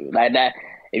listening to. Like that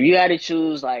if you had to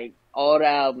choose like all the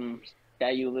albums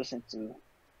that you listen to,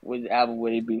 what album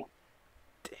would it be?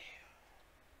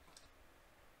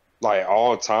 Like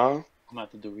all time. I'm gonna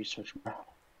have to do research, bro.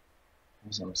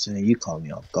 That's what I'm saying. You caught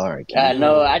me off guard. Kid. I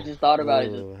know, I just thought about it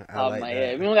Ooh, just I top like of my that.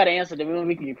 head. We don't gotta answer them,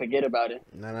 we can forget about it.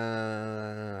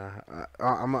 Nah.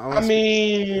 I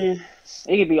mean,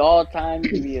 It could be all time, it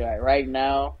could be like right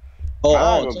now. Oh, Mine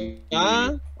all gonna be-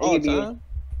 time? It All could be- time?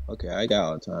 Okay, I got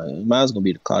all time. Mine's gonna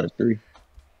be the Carter 3.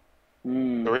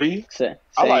 3. Same.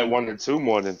 I like 1 and 2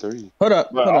 more than 3. Hold up.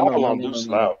 But hold on, all no, of no, them no, do no, no.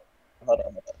 slap. Hold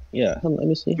on. Yeah, hold on, let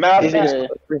me see. Matter Is of it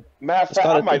fact, a- matter of fact,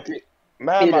 I might pick.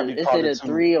 Mine might be Is Carter it a 2.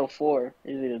 3 or 4?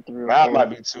 Is it a 3 or 4? Mine might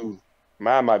be 2.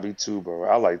 Mine might be 2, bro.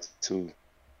 I like 2.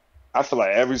 I feel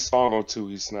like every song on 2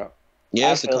 he snap. Yeah,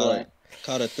 I it's the feel Carter. like-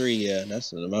 Carter 3, yeah.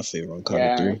 That's my favorite one, Carter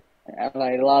Yeah. 3. I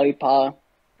like Lollipop.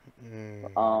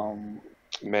 Mm.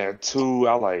 Man, 2,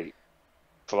 I like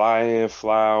Fly In,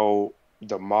 Fly Out,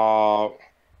 The Mob,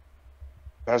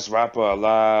 Best Rapper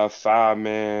Alive,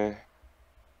 Fireman.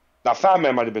 Now,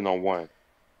 Fireman might have been on 1.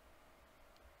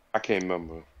 I can't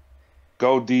remember.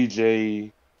 Go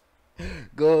DJ.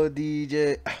 Go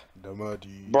DJ.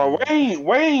 Bro,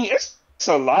 Wayne, it's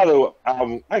a lot of I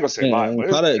ain't gonna say a lot, but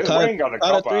Wayne got a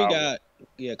Carter couple 3 albums.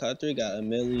 Carter 3 got a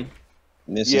Millie,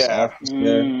 Mrs. Yeah. Officer,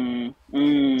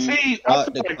 See, I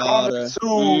feel like Carter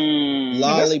 2, this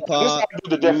how I do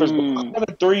the difference.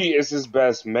 Carter 3 is his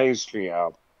best mainstream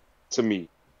album to me.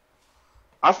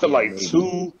 I feel like maybe.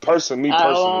 2, personally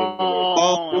anyway.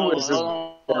 2 is his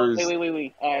first.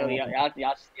 Wait. All right,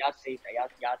 y'all save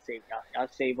that. Y'all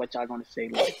save what y'all gonna say.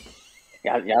 Like,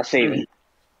 y'all save it.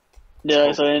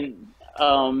 Yeah, so then,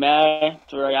 man,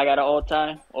 y'all got an all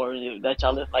time or that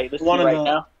y'all listen to right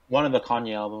now? One of the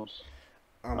Kanye albums.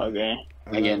 Okay.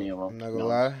 Any of them. I'm not gonna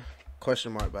lie.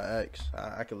 Question mark by X.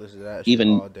 I could listen to that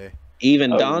Even- shit all day.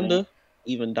 Even Okay. Donda.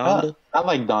 Even Donda. I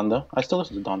like Donda. I still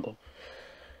listen to Donda.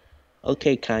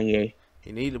 Okay, Kanye.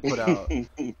 You need to put out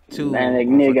 2. Man, that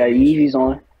nigga got Yeezys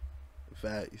on.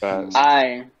 Facts.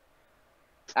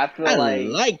 I feel I like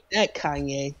like that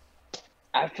Kanye.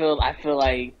 I feel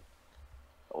like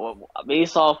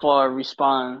based off our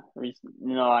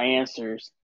our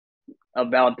answers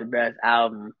about the best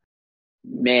album,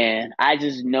 man, I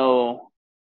just know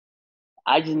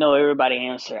everybody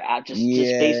answer. Just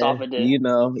based off of this. You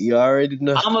know, you already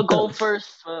know. I'm gonna go first.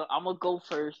 I'm gonna go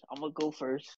first.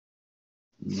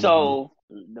 Mm-hmm. So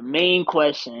the main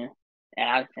question,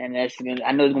 and I know it's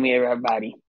gonna be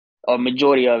everybody or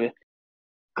majority of it,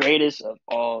 greatest of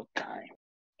all time,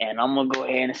 and I'm gonna go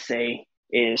ahead and say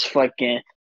is fucking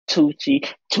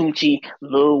Tucci,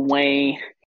 Lil Wayne.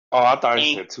 Oh, I thought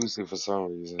you said Tucci for some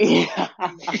reason.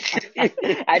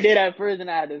 I did at first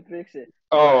and I had to fix it.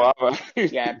 Oh,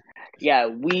 yeah,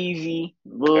 Weezy,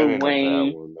 Lil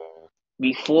Wayne. One,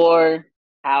 Before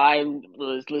how I'm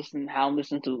listening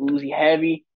to Uzi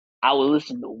heavy, I would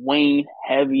listen to Wayne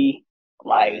heavy.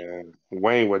 Like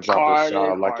Wayne would drop a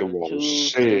shot like it was 2,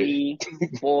 shit.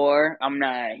 3, 4. I'm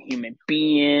not a human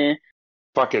being.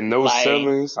 Fucking No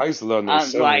Ceilings. I used to love No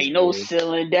Ceilings. Like No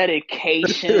Ceiling,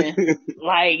 Dedication.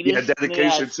 Like this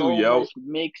Dedication nigga so too, yo. much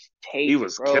mixtape. He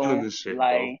was killing this shit,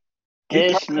 like, bro.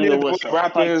 This nigga was a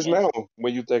rapper is fucking. now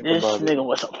when you think This about it. nigga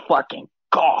was a fucking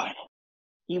god.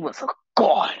 He was a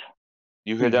god.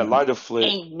 You hear that lighter flick?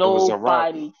 Ain't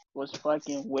nobody was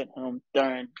fucking with him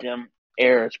during them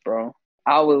eras, bro.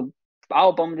 I would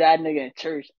bum that nigga in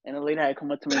church, and the lady had to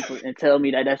come up to me and tell me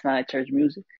that that's not church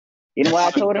music. You know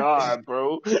what I told her? God,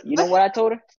 bro. You know what I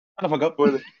told her? I fuck up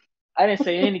with it. I didn't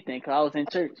say anything because I was in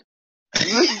church.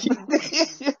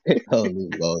 Holy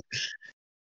Lord.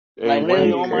 Like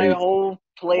literally on my whole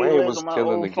playlist on my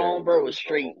old phone, bro, was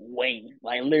straight Wayne.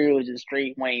 Like literally was just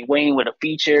straight Wayne. Wayne with a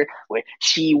feature with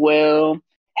She Will.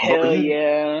 Hell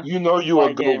yeah. You know you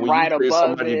are good when right you hear above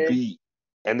somebody it, beat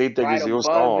and they think right it's your above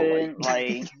song. It,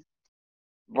 like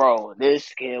bro,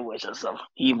 this kid was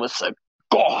he was a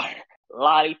god.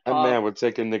 Lollipop. That man would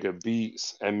take a nigga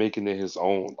beats and making it his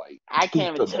own. Like I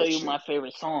can't even tell you my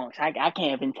favorite songs. I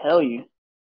can't even tell you.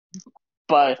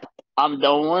 But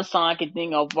the one song I can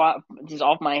think of just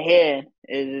off my head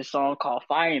is this song called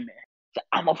Fireman.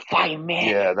 I'm a fireman.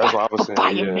 Yeah, that's what I was saying.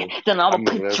 Fireman. Yeah. Then I'm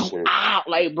gonna put you out.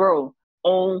 Like, bro,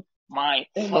 oh my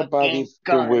fucking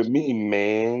god. With me,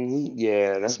 man.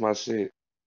 Yeah, that's my shit.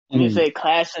 You say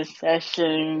class in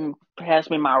session, pass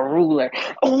me my ruler.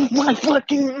 Oh my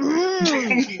fucking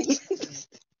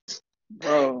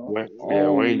bro.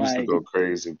 Wayne used to go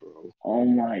crazy, bro. Oh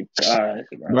my god,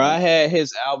 bro. I had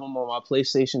his album on my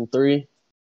PlayStation 3,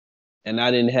 and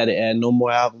I didn't have to add no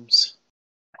more albums.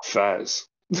 Facts.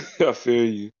 I feel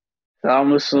you. So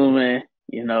I'm assuming,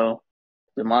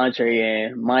 DeMontre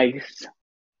and Mike's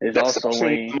is That's also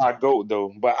Wayne. My GOAT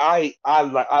though, but I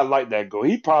like that GOAT.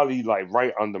 He probably like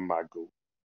right under my GOAT.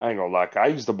 I ain't gonna lie, I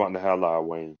used to bump the hell out of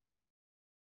Wayne.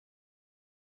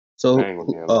 So,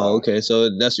 okay, so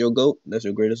that's your GOAT? That's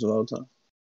your greatest of all time?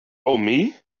 Oh,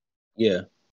 me? Yeah.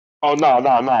 Oh no!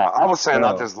 I was saying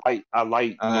I just like I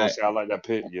like that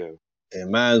pit. Yeah.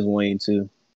 And mine's Wayne too.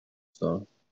 So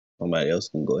somebody else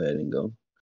can go ahead and go.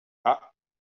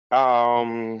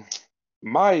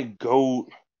 My GOAT.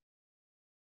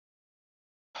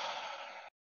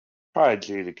 Probably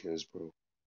Jadakiss, bro.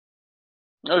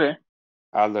 Okay.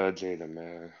 I love Jada,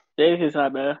 man. Jadakiss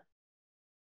not bad.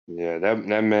 Yeah, that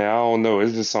man, I don't know.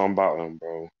 It's just something about him,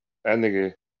 bro. That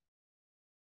nigga,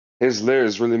 his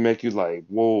lyrics really make you like,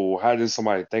 whoa, how did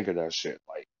somebody think of that shit?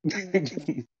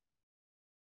 Like,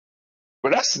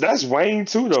 but that's Wayne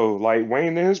too, though. Like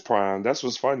Wayne in his prime. That's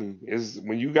what's funny is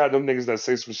when you got them niggas that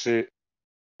say some shit,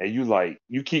 and you like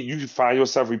you find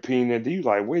yourself repeating it. Then you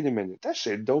like, wait a minute, that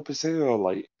shit dope as hell.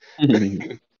 Like,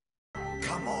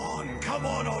 come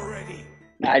on already.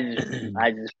 I just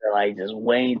feel like just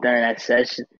Wayne during that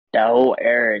session. that whole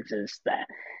era, just that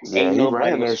Yeah, ain't he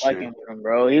nobody ran was that shit. fucking with him,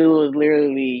 bro. He was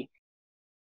literally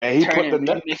And he put turning the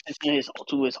net. remixes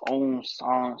to his own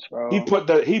songs, He bro. brought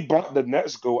the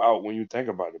Nets go out when you think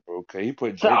about it, bro. Okay, he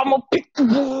put So Drake I'm in. gonna pick the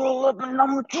ball up and I'm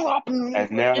gonna drop him And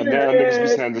in now the niggas be head.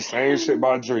 saying the same shit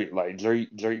about Drake. Like Drake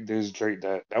this, Drake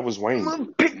that. That was I'm Wayne. gonna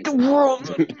pick the world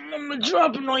up and I'm gonna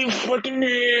drop it on your fucking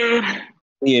head.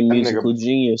 He a That musical nigga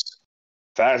genius.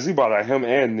 fast. He brought out him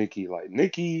and Nicki. Like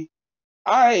Nicki,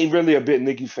 I ain't really a big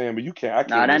Nicki fan, but I Nah, can't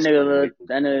that listen nigga to look, Nicki.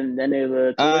 that nigga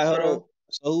look Alright, hold Twister. on.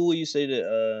 So who would you say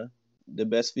the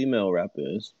best female rapper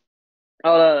is?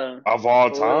 Oh, Of all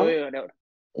wait, time, wait.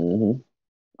 Mm-hmm.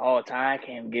 All time, I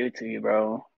can't give it to you,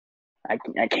 bro. I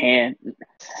can't.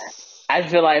 I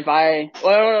feel like if I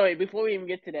wait, before we even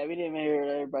get to that, we didn't even hear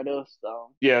everybody else. So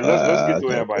yeah. Let's get through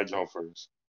Okay. everybody jump first.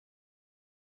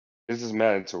 This is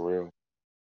mad into real.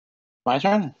 My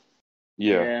turn.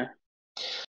 Yeah.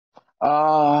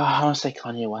 I want to say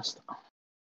Kanye West.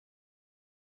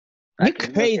 You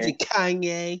crazy,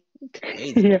 Kanye. You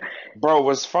crazy. Yeah. Bro,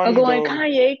 what's I'm funny going though?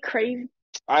 Kanye crazy.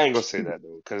 I ain't gonna say that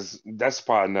though, because that's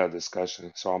probably another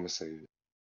discussion. So I'm gonna say it.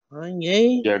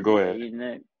 Kanye? Yeah, go ahead. He's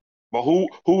next. But who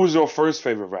was your first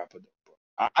favorite rapper though, bro?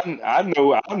 I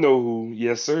know who.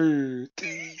 Yes, sir.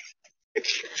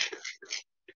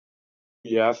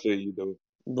 Yeah, I feel you though.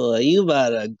 Boy, you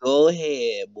better go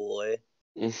ahead, boy.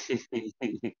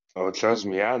 Oh, trust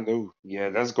me, I knew. Yeah,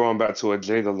 that's going back to a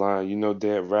Jada line. You know,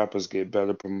 dead rappers get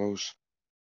better promotion.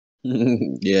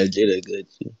 Yeah, Jada good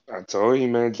too. I told you,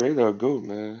 man, Jada a goat,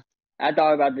 man. I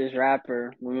thought about this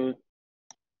rapper, and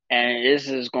this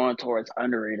is going towards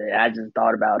underrated. I just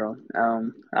thought about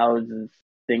him. I was just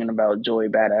thinking about Joey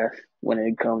Badass when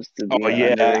it comes to Oh being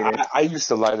yeah, underrated. I used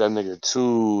to like that nigga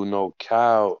too. No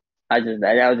cow. That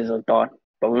was just a thought.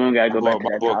 But we don't gotta go back to My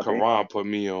that boy topic. Karan put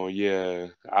me on. Yeah,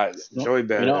 Joey You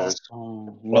know, Badass.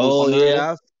 who's Oh underrated?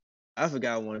 yeah, I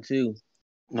forgot one too. You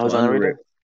know who's underrated?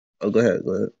 Oh, go ahead.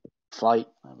 Flight.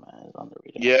 Oh, man, is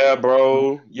underrated. Yeah,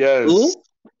 bro. Yes. Who?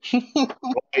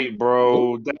 Hey,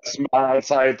 bro. That's my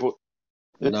type of.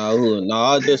 No,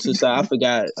 all this aside, I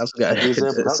forgot He's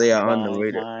a to say I bye,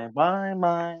 underrated.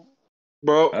 bye.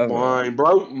 Bro, I forgot.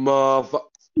 bro, motherfucker.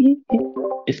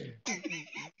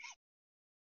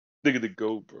 Nigga the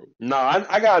GOAT, bro. Nah,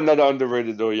 I got another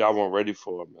underrated though. Y'all weren't ready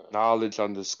for it, man. Knowledge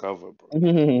Undiscovered,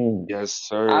 bro. Yes,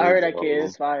 I sir, heard that kid bro.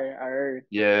 is fire. I heard.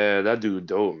 Yeah, that dude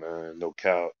dope, man. No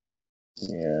cap.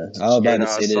 Yeah, I was about Straight to out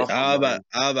say this. suffer, man.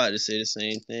 I was about to say the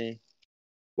same thing.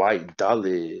 White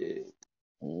Dolly.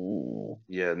 Mm.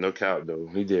 Yeah, no cap though.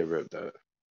 He did rip that.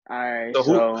 All right, So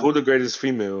so who the greatest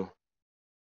female?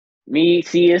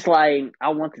 it's like I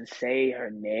want to say her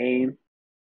name,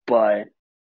 but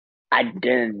I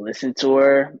didn't listen to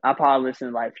her. I probably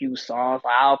listened to like a few songs.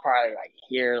 I'll probably like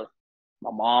hear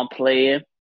my mom play it,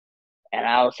 and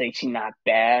I'll say she's not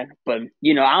bad. But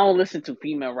I don't listen to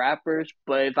female rappers.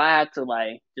 But if I had to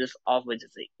like just off with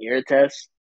just an ear test,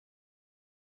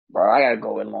 bro, I gotta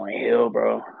go with Lauryn Hill,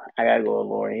 bro. I gotta go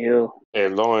with Lauryn Hill.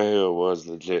 And Lauryn Hill was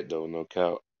legit though, no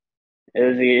cap.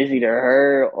 It's either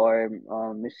her or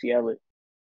Missy Elliott.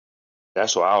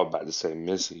 That's what I was about to say,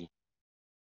 Missy.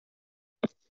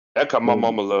 That cause my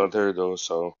mama loved her though,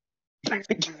 so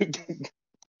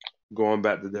going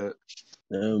back to that.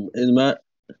 Is my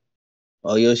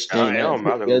your It strength that don't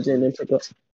matter your who strength first. that pick up.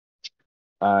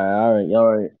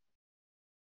 All right.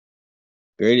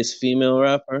 Greatest female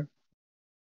rapper.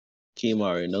 Kim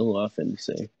already know who I finna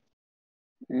say.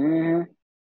 Mm-hmm.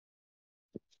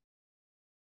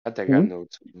 I think I know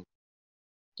too.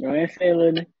 You ain't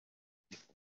feeling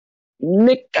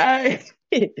Nick Guy.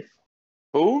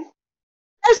 Who?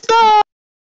 Let's go.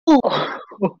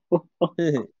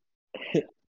 it.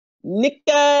 Nick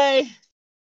Guy.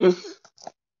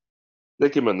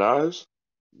 Nicki Minaj?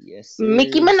 Yes,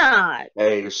 Nicki sir. Minaj.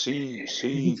 Hey, she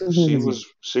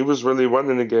was really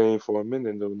running the game for a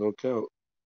minute though, no cap.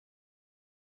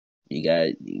 You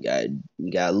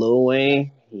got Lil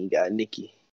Wayne. You got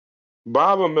Nicki. But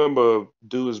I remember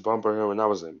dudes bumping her when I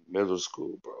was in middle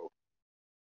school, bro.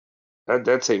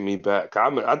 That take me back.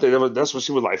 I think that's when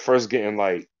she was like first getting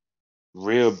like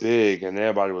real big, and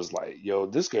everybody was like, "Yo,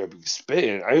 this girl be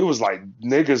spitting." It was like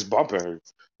niggas bumping her.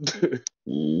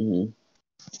 Mm-hmm.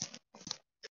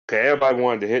 Okay, everybody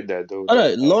wanted to hit that dude. Oh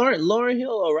no, Lauren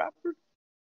Hill, a rapper.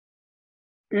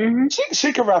 Mm-hmm.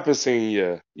 She can rap and sing,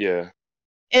 yeah.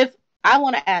 If I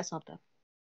want to add something,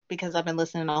 because I've been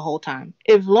listening the whole time.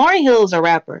 If Lauryn Hill is a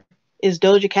rapper, is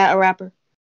Doja Cat a rapper?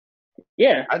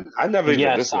 Yeah. I never even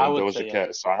Yes, listened I to would Doja say Cat,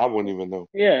 yes. so I wouldn't even know.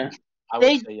 Yeah. I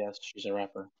would say yes, she's a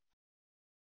rapper.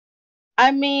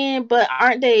 I mean, but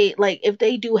aren't they like if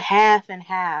they do half and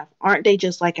half? Aren't they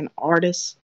just like an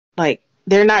artist? Like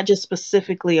they're not just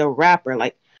specifically a rapper.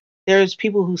 Like there's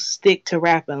people who stick to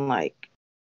rapping. Like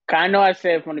I know I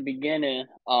said from the beginning,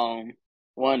 one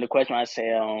of the questions I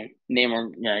said,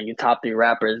 name your top 3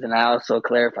 rappers, and I also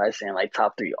clarified saying like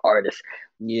top 3 artists.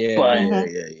 Yeah, But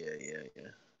yeah.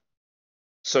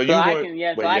 So so you I want?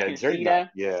 can But so I yeah, can Drake see not.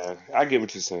 that Yeah, I get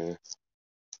what you're saying.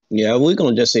 Yeah, we're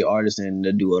gonna just say artists and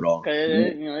they do it all. because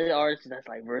there's artists that's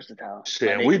like versatile. Like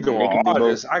Shit, we doing they can do both.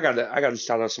 artists. I gotta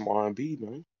shout out some R&B,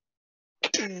 man.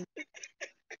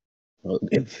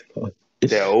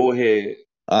 That old head.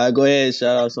 All right, go ahead.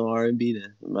 Shout out some R&B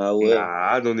then. Might well.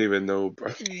 Nah, I don't even know,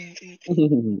 bro.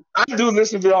 I do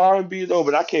listen to R&B though,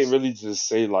 but I can't really just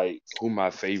say like who my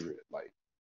favorite. Like,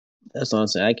 That's what I'm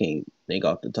saying. I can't think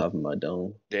off the top of my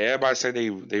dome. did everybody say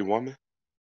they woman,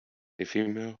 they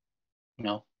female?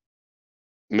 No,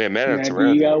 Man, Matt, do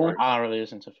Terrell you got didn't one? work. I don't really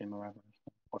listen to female rappers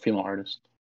or female artists.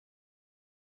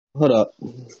 Hold up.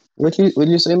 What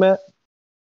you say, Matt?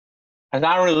 I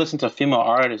don't really listen to female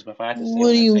artists, but if I had to say,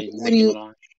 What do you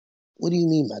What do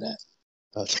mean by that?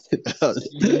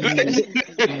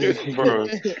 Bro.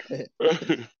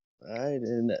 All right,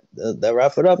 then that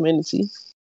wrap it up, man. See.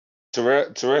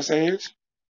 Terrell saying his?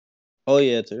 Oh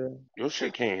yeah, Terrell. Your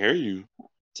shit can't hear you.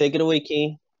 Take it away,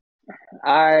 King.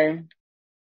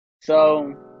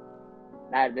 So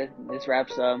this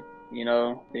wraps up,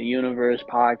 the Universe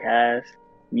Podcast,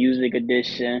 Music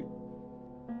Edition.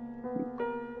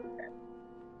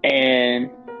 And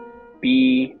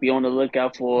be on the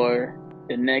lookout for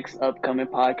the next upcoming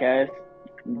podcast.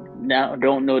 Now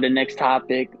don't know the next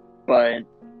topic, but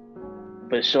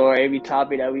for sure every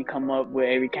topic that we come up with,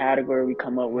 every category we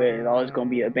come up with, it's always gonna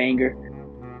be a banger.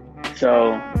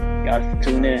 So y'all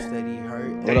tune in.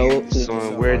 So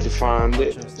where'd you find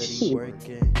it? What's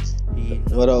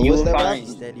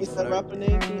that rapper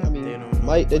name? I mean,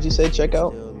 Mike, did you say check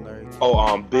out?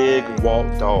 Oh, Big Walt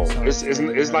Dog.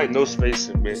 It's like no space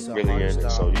really in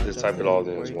it, so you just type it all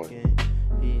in as one.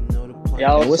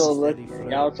 Y'all also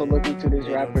look into this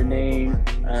rapper name,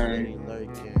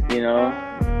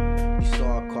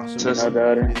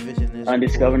 another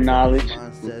undiscovered knowledge.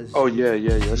 Oh yeah,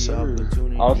 yes sir.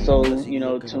 Also,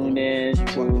 tune in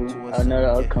to another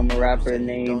upcoming rapper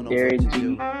named Darren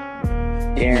G.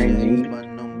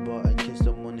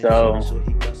 So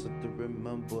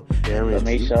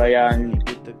make sure y'all,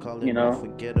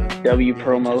 W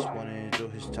promo.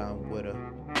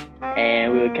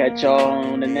 And we'll catch y'all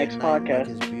on the next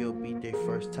podcast.